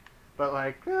man. But,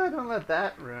 like, don't let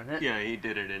that ruin it. Yeah, he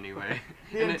did it anyway.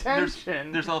 The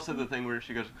intention. There's also the thing where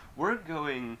she goes, we're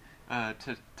going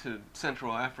to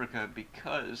Central Africa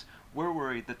because we're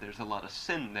worried that there's a lot of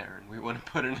sin there and we want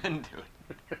to put an end to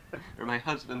it. Or my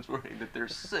husband's worried that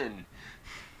there's sin.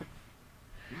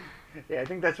 Yeah, I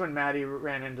think that's when Maddie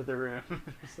ran into the room.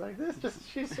 It's like,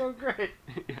 she's so great.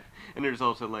 Yeah. And there's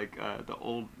also, like, the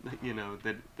old,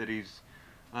 that he's,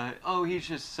 he's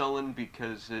just sullen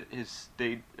because his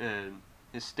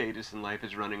status in life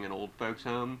is running an old folks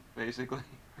home, basically.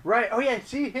 Right. Oh, yeah,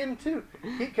 see him, too.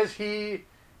 Because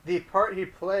the part he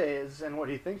plays and what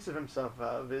he thinks of himself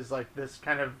of is, like, this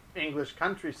kind of English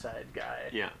countryside guy.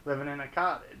 Yeah. Living in a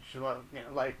cottage,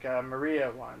 like Maria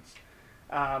once.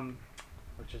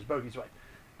 Which is Bogey's wife,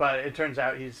 but it turns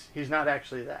out he's not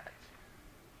actually that.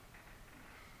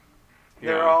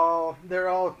 Yeah. They're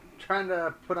all trying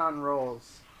to put on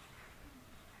roles.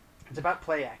 It's about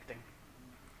play acting.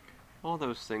 All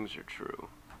those things are true.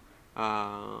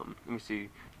 Let me see.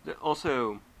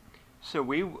 Also, so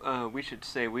we should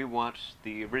say we watched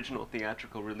the original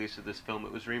theatrical release of this film.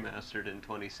 It was remastered in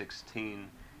 2016,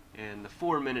 and the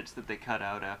 4 minutes that they cut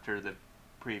out after the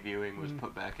previewing was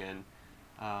put back in.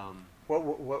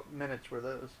 What minutes were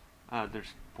those?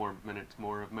 There's 4 minutes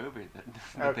more of movie that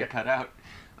Okay. they cut out.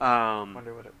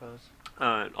 Wonder what it was.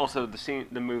 Also,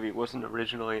 the movie wasn't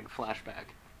originally in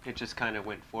flashback. It just kind of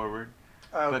went forward.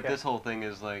 Okay. But this whole thing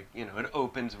is like, it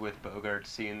opens with Bogart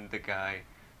seeing the guy,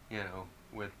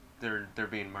 with they're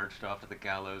being marched off to the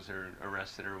gallows or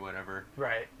arrested or whatever.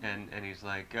 Right. And he's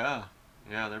like, oh,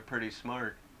 yeah, they're pretty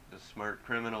smart. The smart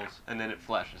criminals, and then it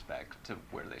flashes back to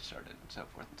where they started and so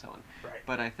forth and so on. Right.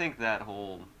 But I think that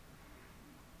whole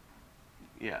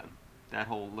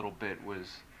little bit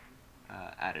was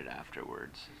added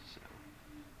afterwards. So.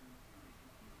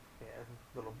 Yeah,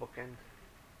 little bookend.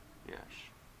 Yes.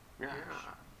 Yes.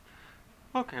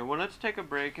 Okay, well, let's take a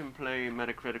break and play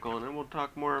Metacritical, and then we'll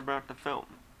talk more about the film.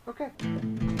 Okay.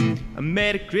 A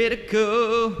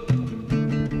Metacritical.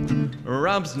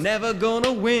 Rob's never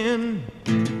gonna win.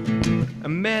 A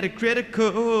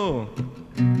Metacritical.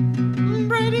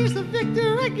 Brady's the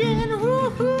victor again.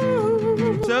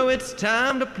 Woo-hoo. So it's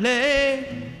time to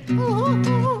play.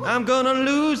 Ooh. I'm gonna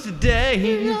lose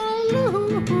today.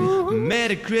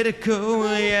 Metacritical,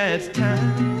 yeah, it's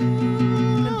time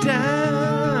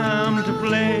to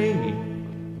play.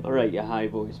 Alright, you high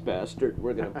voice bastard,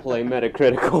 we're gonna play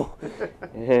Metacritical.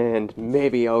 And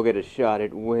maybe I'll get a shot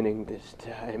at winning this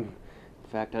time. In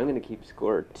fact, I'm going to keep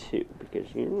score 2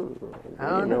 because you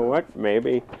know what?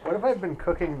 Maybe. What if I've been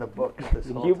cooking the books this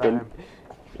whole time?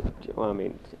 Well, I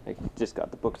mean, I just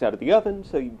got the books out of the oven,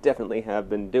 so you definitely have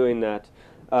been doing that.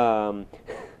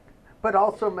 But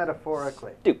also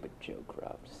metaphorically. Stupid joke,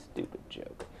 Rob. Stupid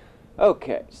joke.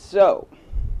 Okay, so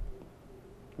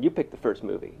you picked the first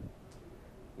movie.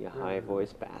 You high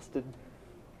voice bastard.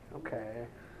 Okay.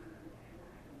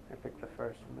 I picked the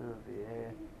first movie.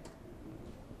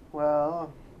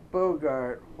 Well,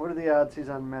 Bogart, what are the odds he's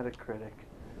on Metacritic?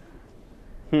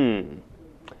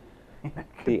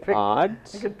 The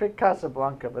odds? I could pick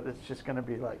Casablanca, but it's just going to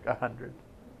be like 100.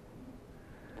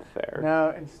 Fair.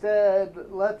 No, instead,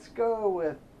 let's go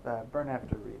with Burn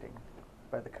After Reading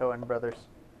by the Coen brothers.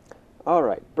 All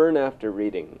right, Burn After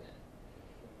Reading.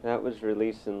 That was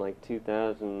released in like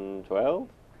 2012?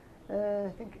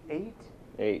 I think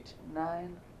 8?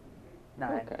 9?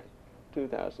 Okay,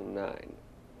 2009.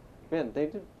 Man, they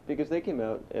did, because they came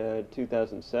out,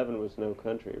 2007 was No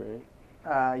Country, right?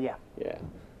 Yeah. Yeah.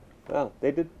 Wow,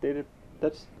 they did,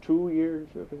 that's 2 years.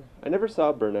 I never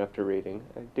saw Burn After Reading.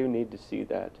 I do need to see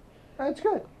that. It's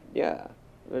good. Yeah.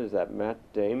 What is that, Matt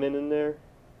Damon in there?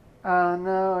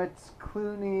 No, it's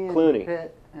Clooney and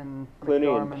Pitt and Clooney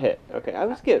McDormand. and Pitt. Okay, I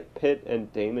always get Pitt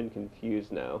and Damon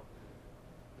confused now.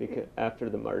 Because after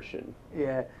The Martian.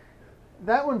 Yeah.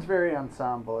 That one's very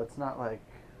ensemble. It's not like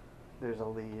there's a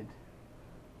lead.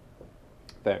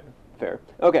 Fair.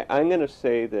 Okay, I'm going to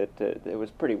say that it was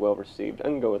pretty well received.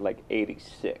 I'm going to go with like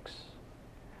 86.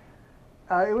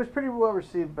 It was pretty well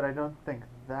received, but I don't think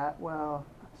that well.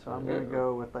 So I'm going to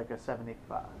go with like a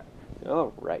 75.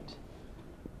 All right.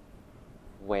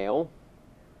 Well,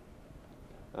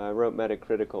 I wrote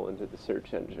Metacritical into the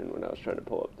search engine when I was trying to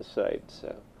pull up the site,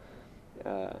 so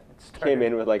came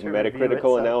in with like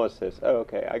Metacritical analysis. Oh,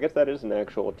 okay. I guess that is an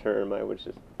actual term. I was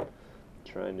just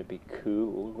trying to be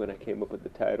cool when I came up with the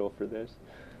title for this.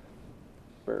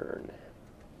 Burn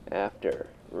after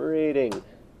reading.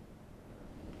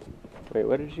 Wait,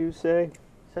 what did you say?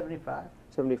 75.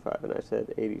 75, and I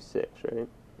said 86, right?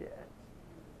 Yeah.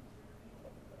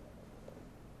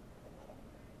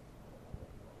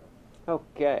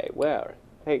 Okay, well,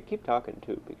 hey, keep talking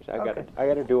too, because I Okay.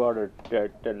 gotta do all the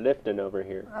lifting over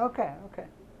here. Okay.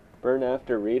 Burn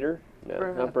after reader? No,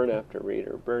 Burn not after- burn after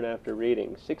reader. Burn after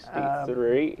reading.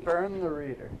 63. Burn the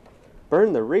Reader.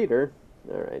 Burn the reader.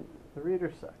 All right. The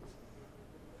Reader sucks.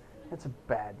 It's a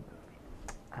bad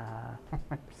movie.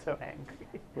 I'm so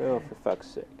angry. Well, for fuck's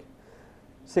sake.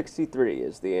 63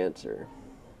 is the answer.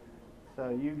 So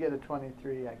you get a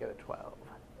 23, I get a 12.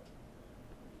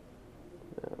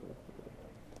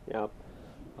 Yep.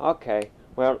 Okay.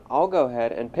 Well, I'll go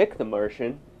ahead and pick The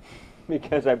Martian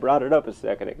because I brought it up a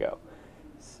second ago.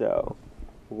 So,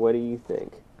 what do you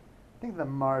think? I think The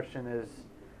Martian is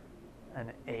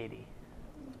an 80.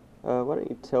 Why don't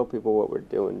you tell people what we're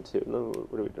doing too? No,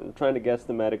 what are we doing? We're trying to guess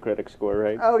the Metacritic score,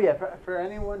 right? Oh yeah, for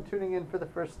anyone tuning in for the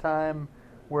first time,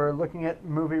 we're looking at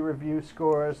movie review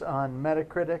scores on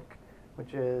Metacritic,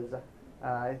 which is,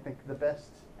 I think, the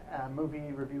best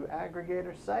movie review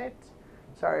aggregator site.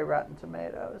 Sorry, Rotten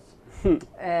Tomatoes.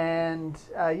 And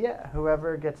yeah,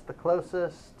 whoever gets the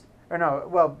closest, or no,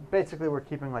 well, basically we're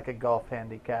keeping like a golf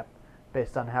handicap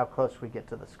based on how close we get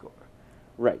to the score.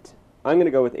 Right. I'm going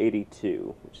to go with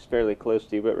 82, which is fairly close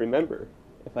to you, but remember,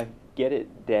 if I get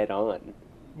it dead on,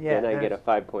 Yeah, then I get a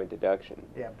there's- 5-point deduction.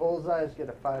 Yeah, bullseyes get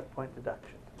a 5-point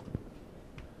deduction.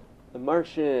 The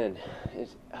Martian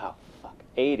is,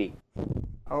 80.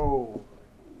 Oh,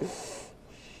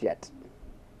 Shit.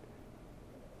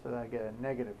 so I get a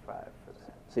 -5 for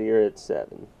that. So you're at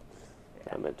 7.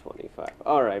 Yeah. I'm at 25.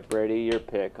 All right, Brady, your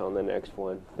pick on the next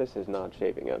one. This is not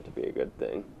shaping up to be a good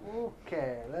thing.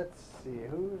 Okay, let's see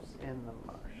who's in The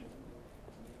Martian.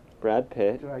 Brad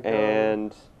Pitt Do I go-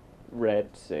 and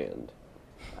Red Sand.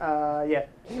 Yeah.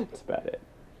 That's about it.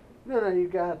 No, you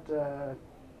got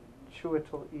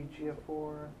Chiwetel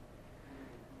Ejiofor.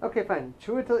 Okay, fine.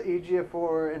 Chiwetel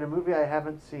Ejiofor in a movie I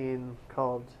haven't seen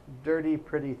called Dirty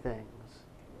Pretty Things.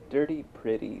 Dirty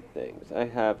Pretty Things. I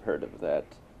have heard of that.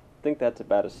 I think that's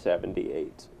about a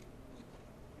 78.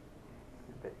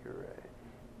 I bet you're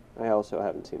right. I also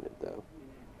haven't seen it, though.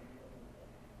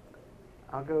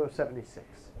 I'll go 76.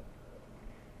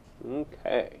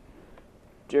 Okay.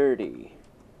 Dirty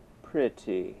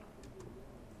Pretty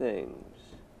Things.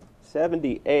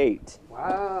 78.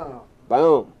 Wow.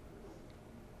 Boom.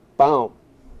 Boom.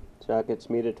 So that gets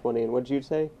me to 20. And what'd you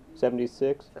say?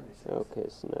 76? 76. Okay,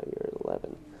 so now you're at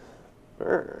 11.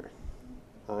 Brr.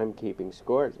 I'm keeping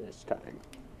scores this time.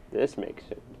 This makes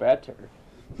it better.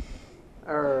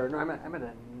 No, I'm at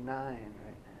a 9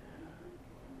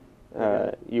 right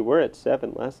now. You were at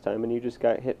 7 last time, and you just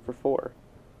got hit for 4.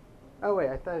 Oh wait,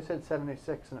 I thought I said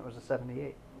 76 and it was a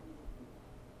 78.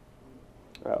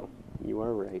 Oh, you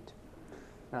are right.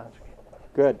 No, that's okay.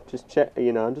 Good. Just check.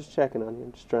 I'm just checking on you.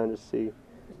 I'm just trying to see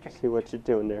what you're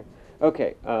doing there.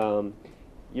 Okay.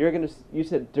 You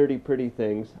said dirty pretty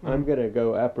things. I'm gonna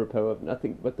go apropos of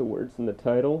nothing but the words in the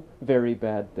title. Very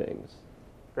bad things.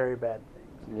 Very bad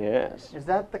things. Yes. Is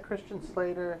that the Christian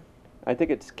Slater? I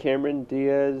think it's Cameron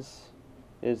Diaz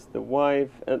is the wife.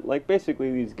 And, like,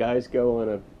 basically these guys go on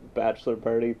a bachelor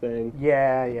party thing.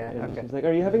 Yeah, And okay. she's like,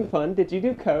 "Are you having fun? Did you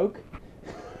do coke?"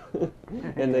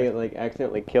 And they like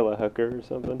accidentally kill a hooker or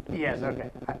something. Yes, okay.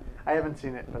 I haven't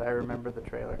seen it, but I remember the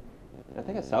trailer. I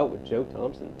think I saw it with Joe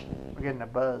Thompson. We're getting a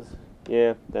buzz.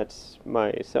 Yeah, that's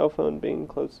my cell phone being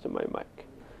close to my mic.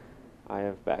 I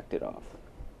have backed it off.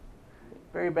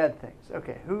 Very bad things.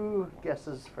 Okay, who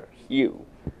guesses first? You.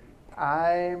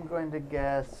 I'm going to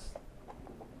guess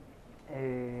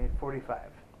a 45.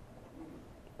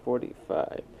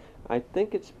 45. I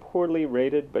think it's poorly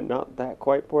rated, but not that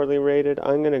quite poorly rated.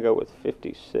 I'm going to go with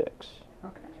 56.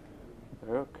 Okay.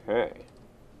 Okay.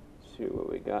 Let's see what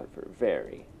we got for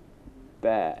very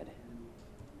bad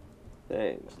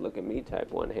things. Look at me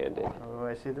type one-handed. Oh,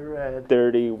 I see the red.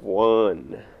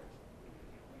 31.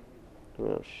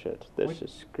 Oh, shit. This Wait.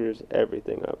 just screws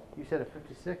everything up. You said a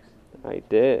 56? I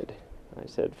did. I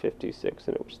said 56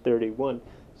 and it was 31.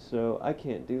 So I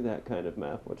can't do that kind of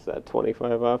math. What's that,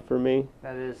 25 off for me?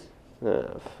 That is.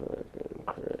 Ah, fucking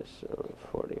Chris. So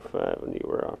 45 and you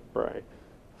were off by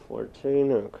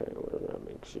 14? Okay, well, that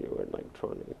makes you at like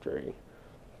 23.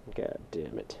 God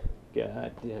damn it.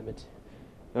 God damn it.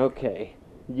 Okay,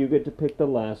 you get to pick the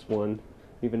last one,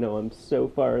 even though I'm so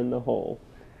far in the hole.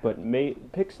 But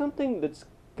pick something that's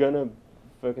gonna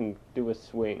fucking do a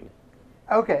swing.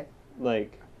 Okay.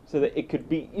 Like, so that it could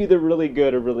be either really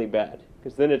good or really bad.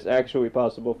 Because then it's actually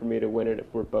possible for me to win it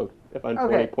if I'm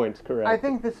 20 points correct. I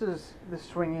think this is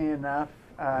swingy enough,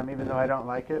 even though I don't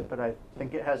like it, but I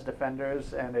think it has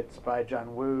Defenders, and it's by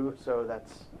John Woo, so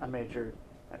that's a major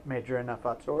enough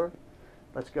auteur.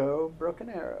 Let's go Broken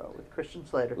Arrow with Christian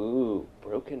Slater. Ooh,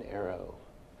 Broken Arrow.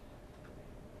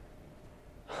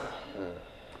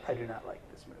 I do not like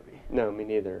this movie. No, me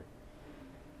neither.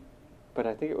 But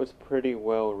I think it was pretty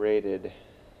well rated.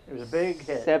 It was a big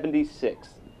hit. 76.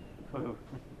 Ooh,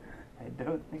 I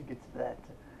don't think it's that.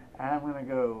 I'm going to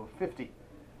go 50.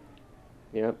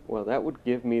 Yep, well that would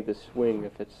give me the swing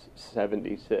if it's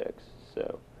 76.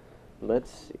 So,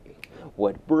 let's see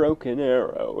what Broken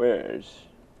Arrow is.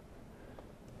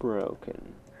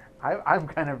 Broken. I'm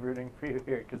kind of rooting for you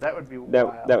here, because that would be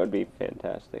wild. That would be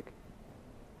fantastic.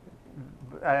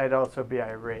 I'd also be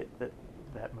irate that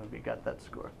movie got that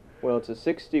score. Well, it's a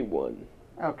 61.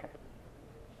 Okay.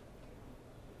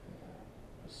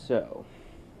 So,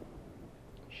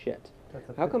 shit. That's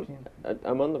a How come 15.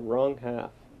 I'm on the wrong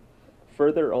half?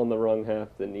 Further on the wrong half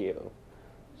than you.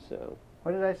 So.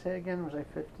 What did I say again? Was I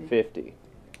 50? 50.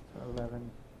 So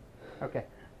 11. Okay.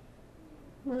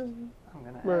 I'm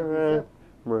going to add Brr, this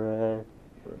brr. up.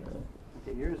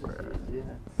 Okay, yours is easy.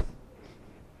 That's...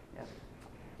 Yep.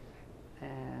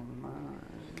 And mine...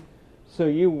 So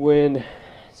you win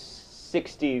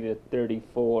 60 to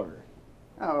 34.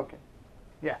 Oh, okay.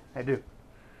 Yeah, I do.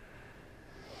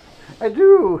 I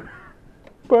do!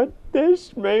 But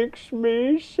this makes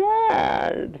me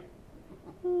sad.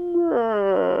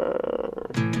 Or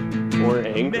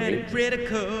angry.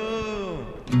 Critical.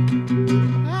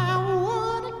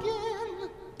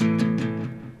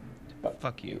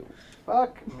 Fuck you.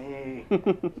 Fuck me.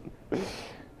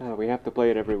 We have to play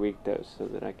it every week, though, so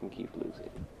that I can keep losing.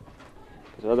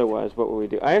 Because otherwise, what will we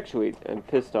do? I actually am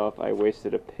pissed off I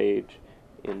wasted a page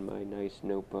in my nice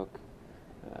notebook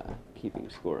keeping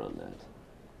score on that.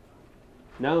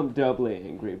 Now I'm doubly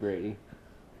angry, Brady.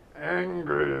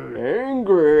 Angry!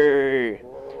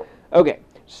 Okay,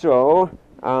 so,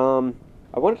 I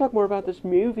want to talk more about this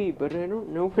movie, but I don't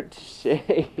know what to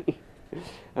say.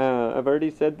 I've already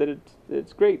said that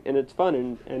it's great and it's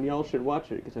fun and y'all should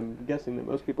watch it, because I'm guessing that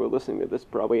most people listening to this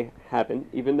probably haven't,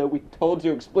 even though we told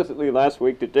you explicitly last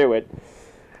week to do it.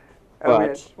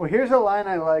 But Well, here's a line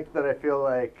I like that I feel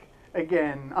like,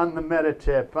 again, on the meta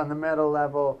tip, on the meta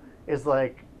level, is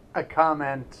like a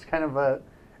comment, kind of a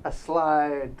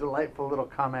sly, delightful little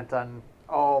comment on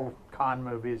all con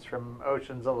movies from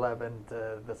Ocean's 11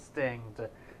 to The Sting to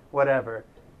whatever.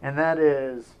 And that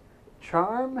is,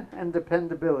 charm and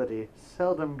dependability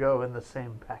seldom go in the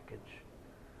same package.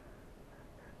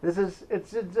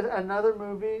 It's just another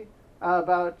movie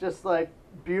about just like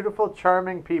beautiful,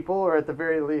 charming people, or at the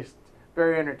very least,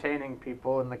 very entertaining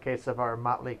people in the case of our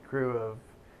motley crew of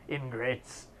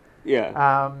ingrates.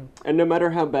 yeah. And no matter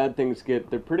how bad things get,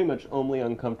 they're pretty much only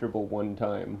uncomfortable one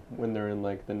time when they're in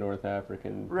like the North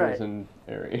African prison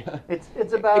area.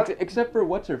 It's about Except for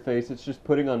what's her face, it's just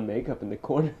putting on makeup in the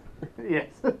corner. yes.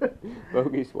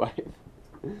 Bogey's wife.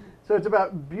 So it's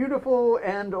about beautiful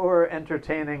and or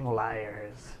entertaining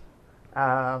liars.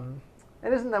 And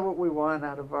isn't that what we want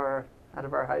out of our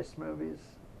heist movies?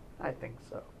 I think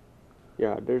so.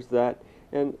 Yeah, there's that.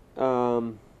 And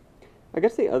I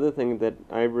guess the other thing that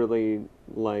I really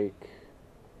like...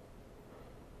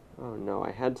 Oh no,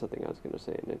 I had something I was going to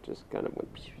say and it just kind of went...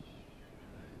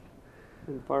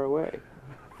 and far away.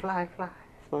 Fly.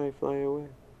 Fly away.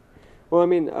 Well, I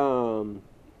mean, I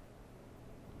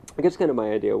guess kind of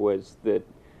my idea was that,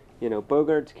 you know,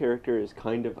 Bogart's character is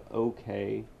kind of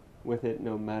okay with it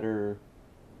no matter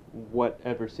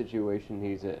whatever situation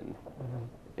he's in.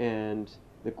 Mm-hmm. And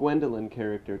the Gwendolyn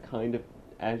character kind of,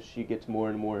 as she gets more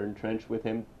and more entrenched with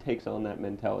him, takes on that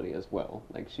mentality as well.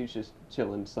 Like, she's just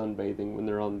chilling, sunbathing when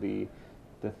they're on the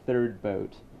third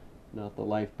boat, not the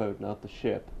lifeboat, not the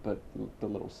ship, but the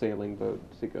little sailing boat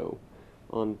to go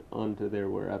onto there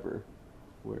wherever.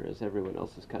 Whereas everyone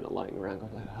else is kind of lying around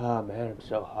going like, oh man, I'm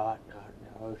so hot out in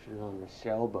the ocean on the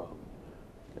sailboat.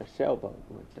 The sailboat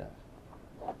with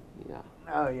yeah.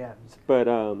 Oh yeah. But,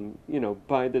 you know,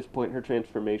 by this point her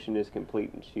transformation is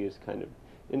complete and she is kind of...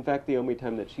 In fact, the only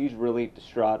time that she's really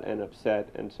distraught and upset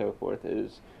and so forth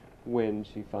is when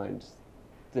she finds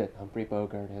that Humphrey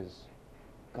Bogart has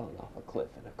gone off a cliff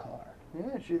in a car.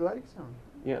 Yeah, she likes him.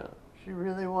 Yeah. She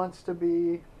really wants to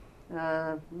be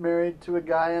married to a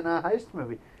guy in a heist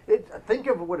movie. Think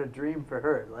of what a dream for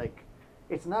her. Like,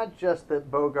 it's not just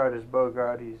that Bogart is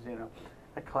Bogart. He's,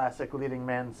 a classic leading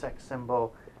man sex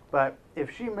symbol. But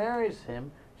if she marries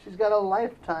him, she's got a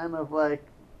lifetime of, like,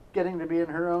 getting to be in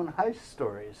her own heist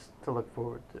stories to look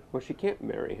forward to. Well, she can't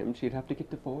marry him. She'd have to get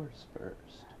divorced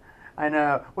first. I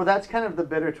know. Well, that's kind of the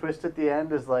bitter twist at the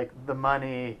end, is, like, the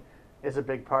money is a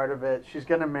big part of it. She's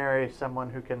going to marry someone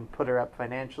who can put her up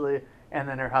financially, and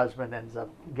then her husband ends up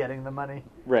getting the money.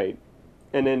 Right.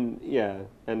 And then,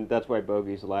 and that's why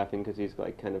Bogey's laughing, because he's,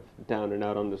 like, kind of down and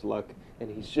out on his luck, and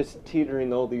he's just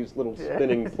teetering all these little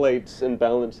spinning plates and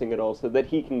balancing it all so that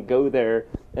he can go there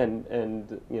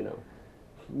and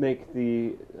make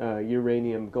the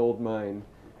uranium gold mine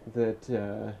that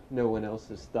no one else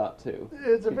has thought to.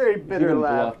 It's a very bitter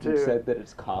laugh, too. He said that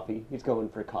it's coffee. He's going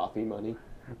for coffee money.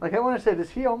 Like, I want to say, does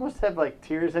he almost have, like,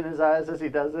 tears in his eyes as he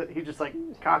does it? He just, like,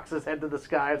 cocks his head to the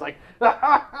sky. It's like,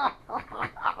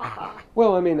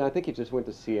 Well, I mean, I think he just went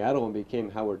to Seattle and became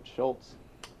Howard Schultz.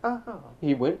 oh,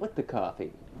 He went with the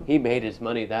coffee. He made his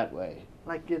money that way.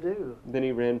 like you do. Then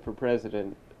he ran for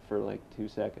president for, like, 2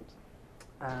 seconds.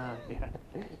 Yeah.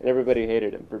 And everybody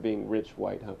hated him for being rich,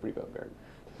 white Humphrey Bogart.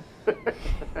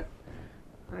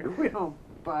 Like, we don't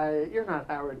buy it. You're not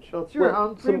Howard Schultz. You're Well,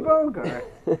 Humphrey Bogart.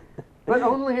 But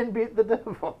only in Beat the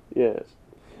Devil. Yes.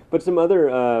 But some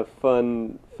other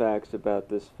fun facts about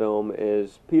this film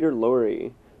is Peter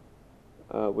Lorre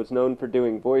was known for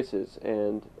doing voices,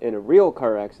 and in a real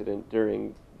car accident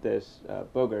during this,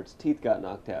 Bogart's teeth got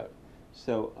knocked out.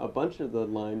 So a bunch of the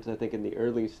lines, I think, in the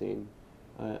early scene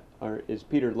is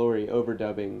Peter Lorre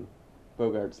overdubbing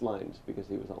Bogart's lines because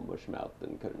he was all mush-mouthed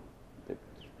and couldn't put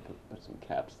some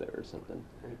caps there or something.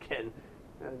 Again,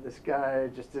 this guy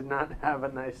just did not have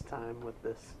a nice time with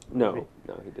this No, movie.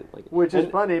 he didn't like it. Which is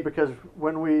And- funny because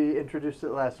when we introduced it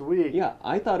last week, Yeah,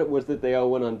 I thought it was that they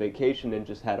all went on vacation and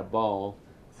just had a ball.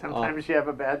 sometimes you have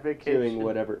a bad vacation. Doing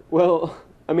whatever. Well,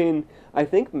 I mean, I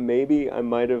think maybe I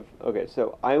might have... Okay,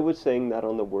 so I was saying that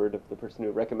on the word of the person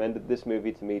who recommended this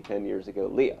movie to me 10 years ago,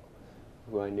 Leo,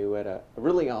 who I knew at a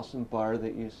really awesome bar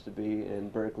that used to be in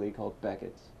Berkeley called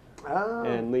Beckett's. Oh.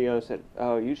 And Leo said,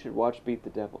 oh, you should watch Beat the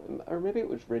Devil. Or maybe it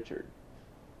was Richard.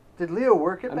 Did Leo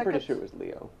work at I'm Beckett's? pretty sure it was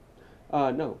Leo.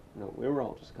 No, we were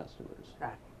all just customers.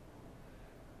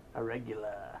 A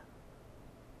regular.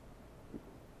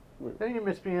 We're- Don't you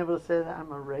miss being able to say that?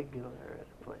 I'm a regular at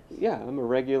a place. Yeah, I'm a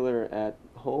regular at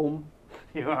home.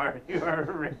 You are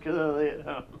regularly at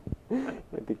home.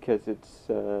 Because it's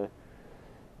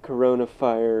Corona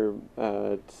Fire,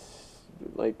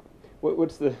 like,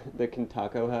 what's the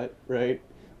Kentucky Hut, right?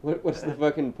 What's the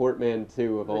fucking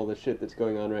portmanteau of all the shit that's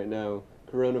going on right now?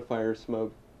 Corona Fire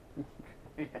smoke,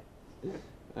 and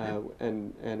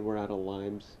we're out of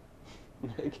limes.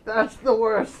 Like, That's the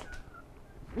worst.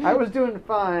 I was doing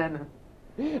fine.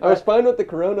 I was fine with the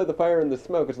Corona, the fire, and the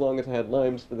smoke as long as I had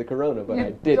limes for the Corona, but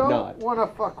I did not. You don't want to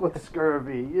fuck with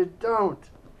scurvy. You don't.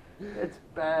 It's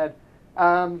bad.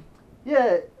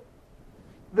 Yeah.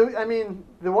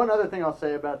 The one other thing I'll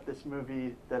say about this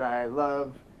movie that I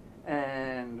love,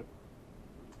 and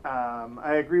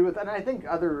I agree with, and I think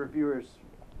other reviewers,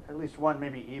 at least one,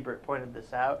 maybe Ebert, pointed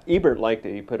this out. Ebert liked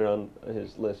it. He put it on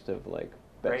his list of, like,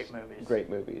 Great movies. Great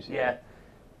movies, Yeah,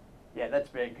 that's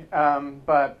big.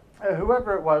 But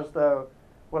whoever it was, though,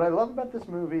 what I love about this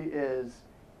movie is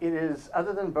it is,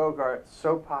 other than Bogart,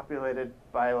 so populated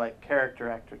by, like, character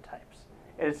actor types.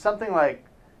 It's something like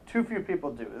too few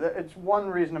people do. It's one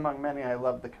reason among many I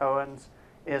love the Coens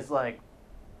is, like,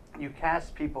 you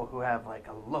cast people who have, like,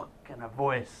 a look and a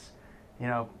voice,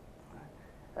 and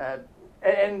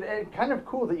kind of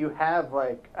cool that you have,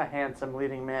 like, a handsome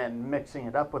leading man mixing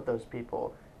it up with those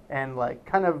people, and, like,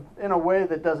 kind of in a way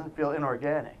that doesn't feel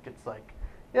inorganic. It's like,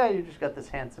 yeah, you just got this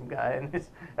handsome guy, and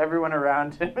everyone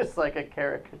around him is like a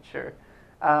caricature.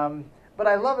 But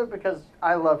I love it because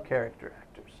I love character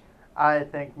actors. I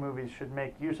think movies should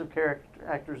make use of character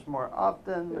actors more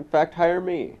often. In fact, hire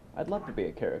me. I'd love to be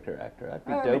a character actor. I'd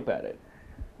be dope at it.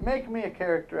 Make me a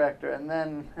character actor, and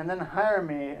then hire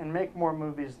me and make more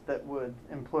movies that would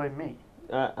employ me.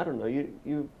 I don't know.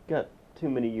 You got too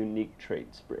many unique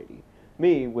traits, Brady.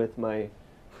 Me, with my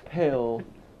pale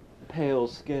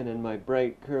skin and my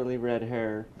bright curly red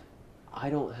hair, I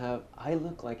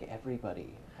look like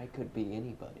everybody. I could be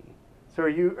anybody. So are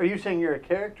you saying you're a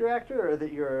character actor, or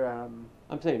that you're? I'm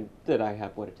saying that I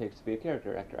have what it takes to be a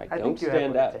character actor. I don't think you have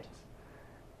stand what it out. takes.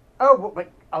 Oh, well, but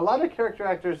a lot of character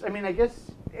actors. I mean, I guess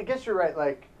you're right.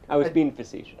 Like, I was being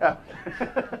facetious. Oh.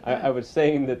 I was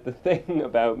saying that the thing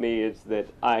about me is that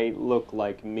I look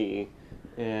like me,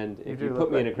 and if do you look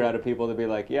put me in a like crowd you. of people, they'll be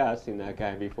like, "Yeah, I've seen that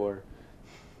guy before."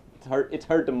 It's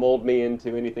hard to mold me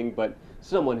into anything but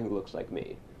someone who looks like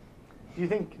me.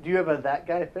 Do you have a that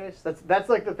guy face? That's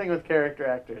like the thing with character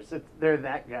actors. They're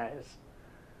that guys.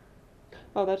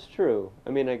 Oh, that's true. I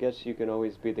mean, I guess you can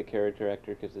always be the character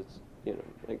actor because it's,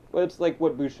 it's like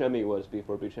what Buscemi was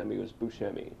before Buscemi was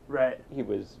Buscemi. Right. He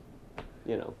was,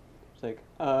 it's like,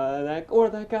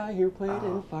 that guy who played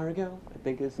in Fargo. I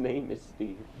think his name is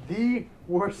Steve. The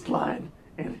worst line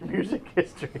in music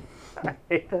history. I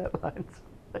hate that line so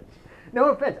much. No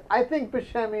offense. I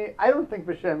don't think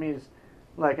Buscemi's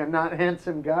like a not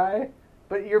handsome guy,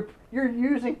 but you're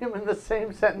using him in the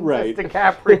same sentence right. as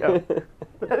DiCaprio.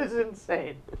 That is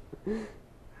insane.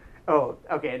 Oh,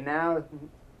 okay. Now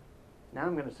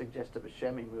I'm going to suggest a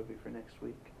Buscemi movie for next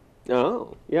week.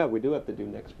 Oh, yeah, we do have to do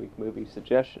next week movie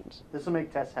suggestions. This will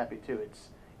make Tess happy too.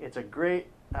 It's a great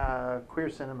queer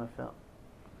cinema film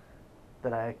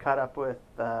that I caught up with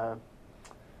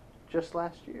just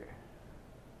last year.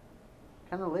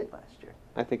 Kind of late last year.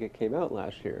 I think it came out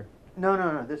last year.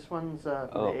 No. This one's from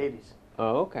the 80s.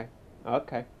 Oh, okay.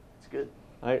 It's good.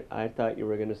 I thought you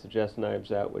were going to suggest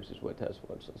Knives Out, which is what Tess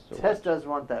wants us to Tess watch. does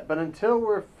want that, but until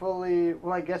we're fully...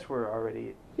 Well, I guess we're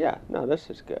already... Yeah, no, this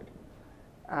is good.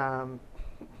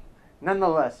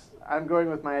 Nonetheless, I'm going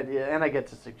with my idea, and I get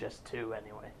to suggest 2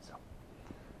 anyway, so...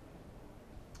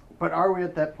 But are we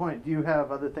at that point? Do you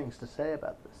have other things to say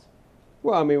about this?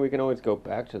 Well, I mean, we can always go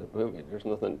back to the movie. There's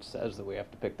nothing that says that we have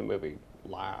to pick the movie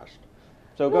last.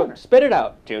 So go, spit it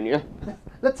out, Junior.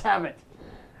 Let's have it.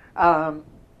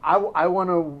 I want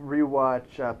to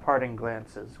rewatch Parting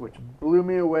Glances, which blew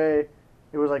me away.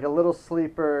 It was like a little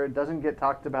sleeper. Doesn't get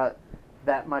talked about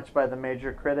that much by the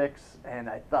major critics, and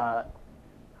I thought,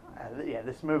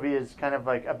 this movie is kind of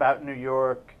like about New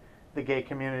York, the gay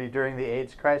community during the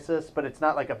AIDS crisis, but it's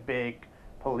not like a big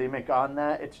polemic on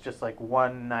that. It's just like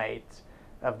one night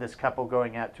of this couple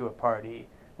going out to a party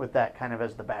with that kind of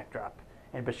as the backdrop.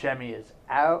 And Buscemi is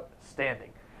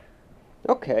outstanding.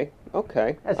 Okay.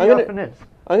 As he often is.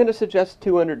 I'm going to suggest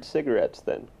 200 Cigarettes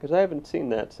then, because I haven't seen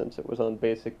that since it was on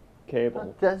basic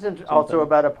cable. That's also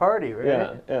about a party,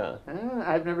 right? Yeah.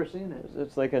 I've never seen it.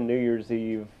 It's like a New Year's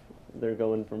Eve. They're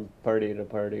going from party to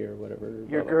party or whatever.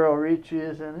 Your girl Ricci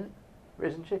is in it,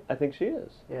 isn't she? I think she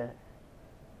is. Yeah.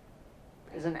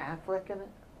 Isn't Affleck in it?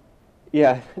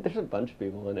 Yeah, there's a bunch of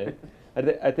people in it.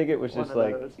 I think it was just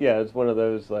like, those. Yeah, it's one of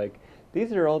those like,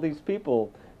 these are all these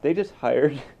people. They just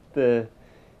hired the,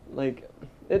 like,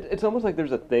 it's almost like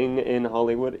there's a thing in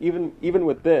Hollywood, even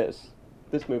with this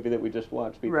movie that we just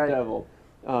watched, Beat the Devil,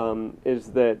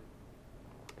 is that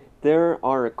there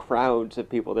are crowds of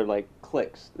people. They're like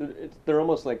cliques. They're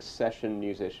almost like session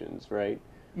musicians, right?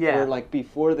 Yeah. Where like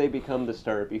before they become the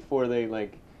star, before they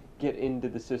like get into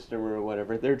the system or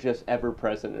whatever, they're just ever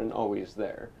present and always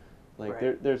there.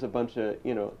 Like there's a bunch of,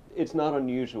 it's not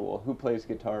unusual. Who plays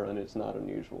guitar and it's not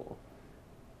unusual.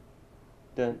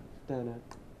 Dun, dun, dun,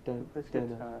 dun,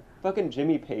 dun, dun. Fucking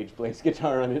Jimmy Page plays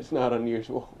guitar and it's not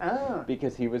unusual. Oh.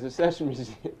 Because he was a session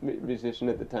musician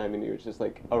at the time and he was just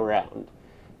like around.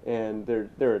 And there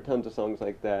are tons of songs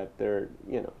like that.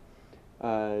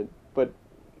 But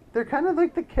they're kind of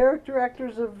like the character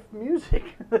actors of music.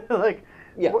 Like,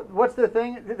 what's their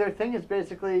thing? Their thing is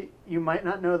basically you might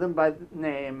not know them by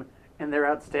name, and they're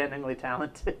outstandingly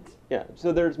talented. Yeah,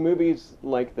 so there's movies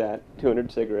like that,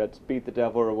 200 Cigarettes, Beat the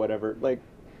Devil or whatever. Like,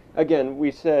 again,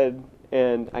 we said,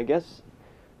 and I guess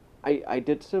I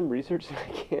did some research and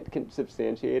I can't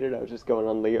substantiate it. I was just going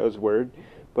on Leo's word.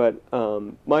 But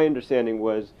my understanding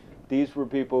was these were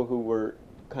people who were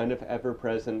kind of ever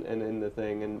present and in the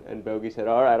thing. And Bogey said,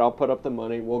 all right, I'll put up the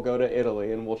money. We'll go to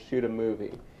Italy and we'll shoot a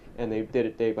movie. And they did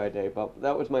it day by day. But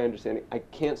that was my understanding. I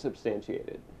can't substantiate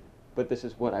it. But this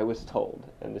is what I was told.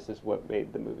 And this is what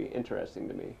made the movie interesting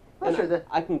to me.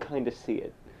 I can kind of see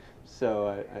it. So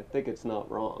I think it's not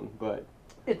wrong. But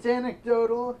it's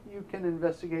anecdotal. You can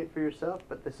investigate for yourself.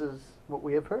 But this is what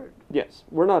we have heard. Yes.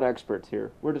 We're not experts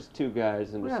here. We're just two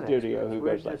guys in the studio who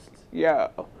goes like, yeah,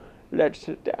 let's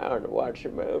sit down and watch a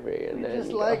movie. And then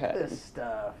just like this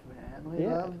stuff, man. We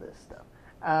love this stuff.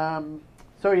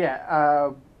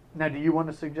 Now, do you want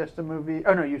to suggest a movie?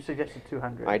 Oh, no, you suggested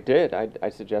 200. I did. I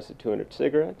suggested 200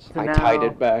 Cigarettes. So I tied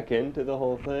it back into the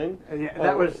whole thing.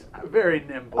 That was very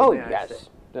nimble. Oh, yes.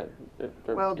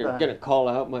 Well done. Going to call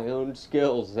out my own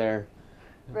skills there.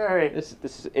 Very. This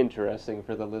is interesting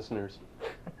for the listeners.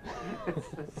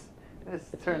 This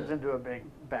turns into a big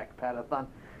back pat-a-thon.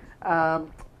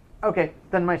 Okay,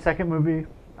 then my second movie,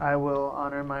 I will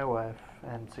honor my wife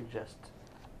and suggest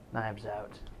Knives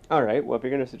Out. All right, well, if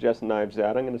you're going to suggest Knives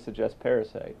Out, I'm going to suggest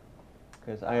Parasite.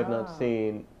 Because I have not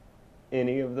seen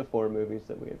any of the 4 movies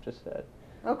that we have just said.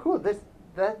 Oh, cool.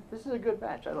 this is a good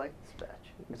batch. I like this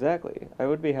batch. Exactly. I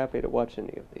would be happy to watch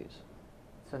any of these.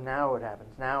 So now what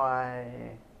happens? Now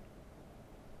I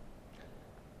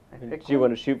Do you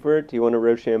want to shoot for it? Do you want to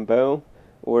Rochambeau?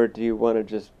 Or do you want to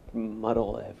just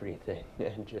muddle everything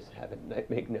and just have it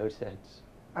make no sense?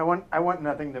 I want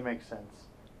nothing to make sense,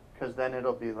 because then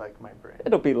it'll be like my brain.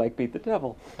 It'll be like Beat the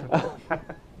Devil.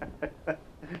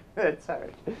 It's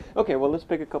hard. Okay, well, let's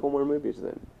pick a couple more movies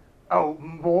then. Oh,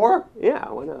 more? Yeah,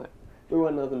 why not? We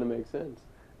want nothing to make sense.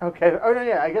 Okay. Oh, no,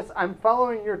 yeah. I guess I'm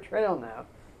following your trail now.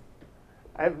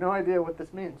 I have no idea what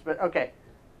this means, but okay.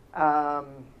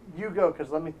 You go, because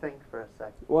let me think for a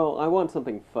second. Well, I want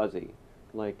something fuzzy,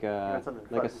 like something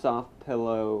like a fuzzy. soft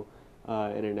pillow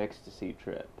and an ecstasy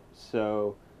trip.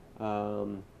 So,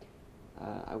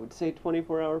 I would say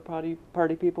 24-hour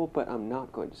party people, but I'm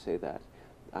not going to say that.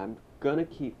 I'm gonna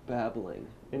keep babbling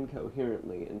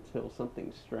incoherently until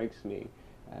something strikes me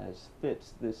as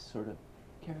fits this sort of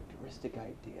characteristic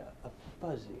idea of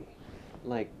fuzzy,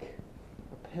 like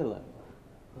a pillow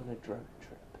on a drug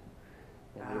trip.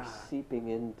 And you're seeping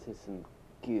into some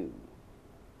goo.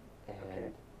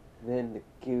 And then the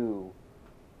goo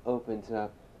opens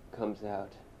up, comes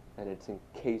out, and it's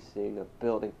encasing a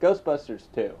building. Ghostbusters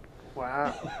 2.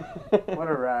 Wow. What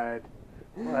a ride.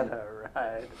 What a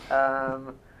ride.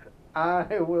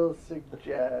 I will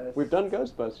suggest... We've done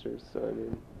Ghostbusters, so I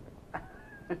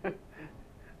mean...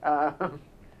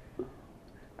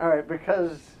 all right,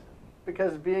 because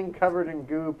being covered in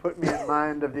goo put me in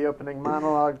mind of the opening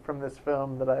monologue from this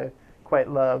film that I quite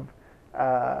love,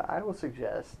 I will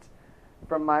suggest,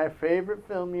 from my favorite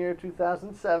film year,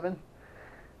 2007,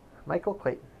 Michael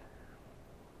Clayton.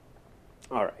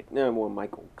 All right, now more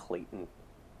Michael Clayton.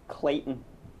 Clayton.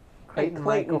 Clayton Hey,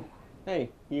 Clayton. Michael.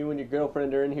 Hey, you and your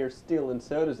girlfriend are in here stealing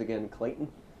sodas again, Clayton.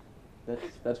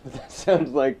 That's what that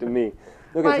sounds like to me.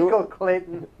 Okay, Michael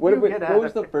Clayton. What you get out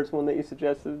was of the it. first one that you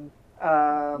suggested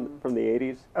Um, from the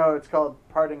 80s? oh, it's called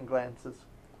Parting Glances.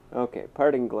 Okay,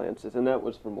 Parting Glances, and that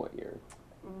was from what year?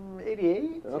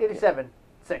 88? Okay. 87.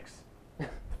 6.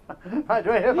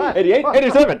 88? 88,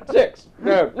 87, 6.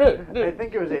 I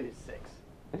think it was 86.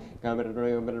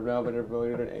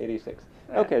 86.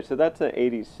 Okay, so that's an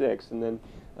 86, and then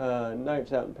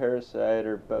Knives Out and Parasite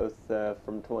are both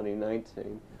from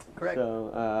 2019. Correct.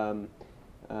 So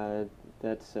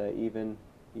that's even,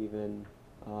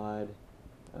 odd.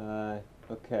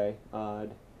 Okay,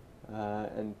 odd.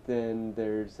 And then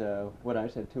there's what I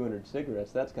said, 200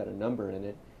 cigarettes. That's got a number in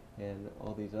it, and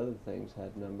all these other things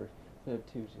had numbers. So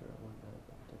 2019.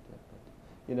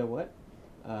 You know what?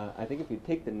 I think if you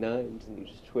take the 9s and you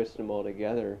just twist them all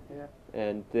together, Yeah.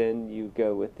 and then you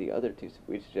go with the other two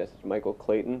we suggested, Michael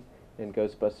Clayton and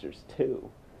Ghostbusters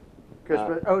 2.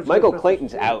 It's Michael Ghostbusters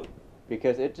Clayton's 2. out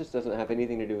because it just doesn't have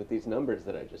anything to do with these numbers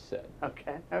that I just said.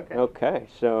 Okay. Okay,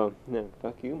 so no,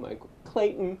 fuck you, Michael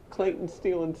Clayton. Clayton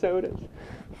stealing sodas.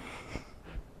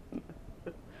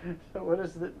 So what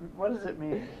does it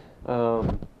mean?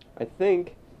 I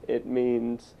think it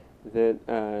means that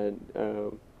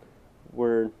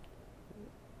we're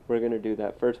gonna do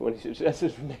that first one he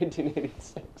suggested from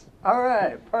 1986. All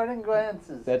right, Parting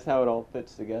Glances. That's how it all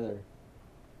fits together.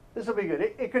 This will be good.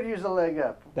 It could use a leg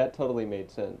up. That totally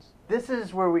made sense. This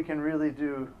is where we can really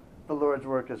do the Lord's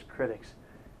work as critics.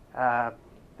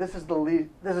 This is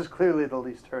clearly the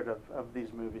least heard of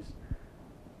these movies.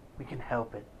 We can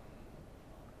help it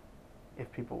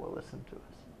if people will listen to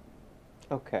us.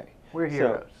 Okay. We're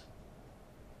heroes. So,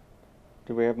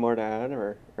 do we have more to add,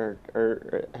 or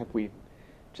have we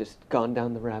just gone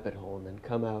down the rabbit hole and then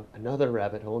come out another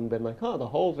rabbit hole and been like, oh, the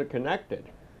holes are connected,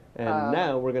 and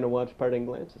now we're going to watch Parting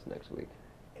Glances next week?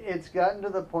 It's gotten to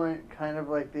the point, kind of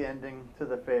like the ending to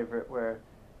The Favorite, where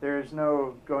there's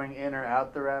no going in or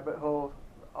out the rabbit hole.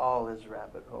 All is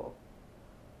rabbit hole.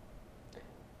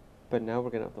 But now we're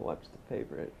going to have to watch The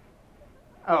Favorite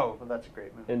Oh, well, that's a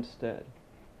great movie. instead.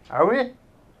 Are we?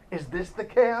 Is this the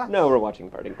chaos? No, we're watching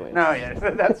Parting Glances. No, yeah,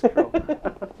 that's cool.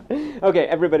 Okay,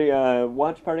 everybody,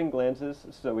 watch Parting Glances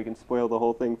so we can spoil the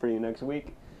whole thing for you next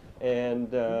week.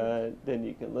 And then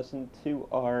you can listen to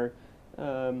our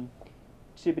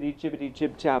chibbity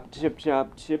chip chop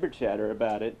chibber chatter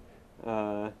about it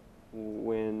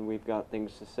when we've got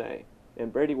things to say.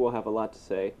 And Brady will have a lot to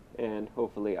say, and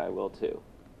hopefully I will too.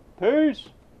 Peace!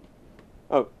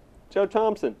 Oh, Joe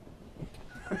Thompson.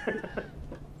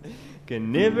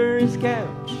 Carnivorous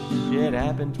couch, it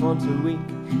happens once a week.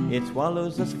 It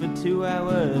swallows us for 2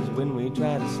 hours when we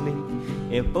try to sleep.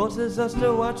 It forces us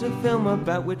to watch a film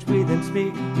about which we then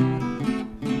speak.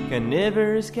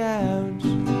 Carnivorous couch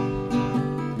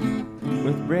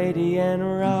with Brady and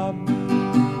Rob.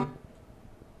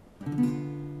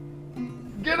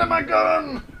 Get him a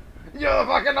gun! You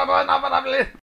fucking abominable!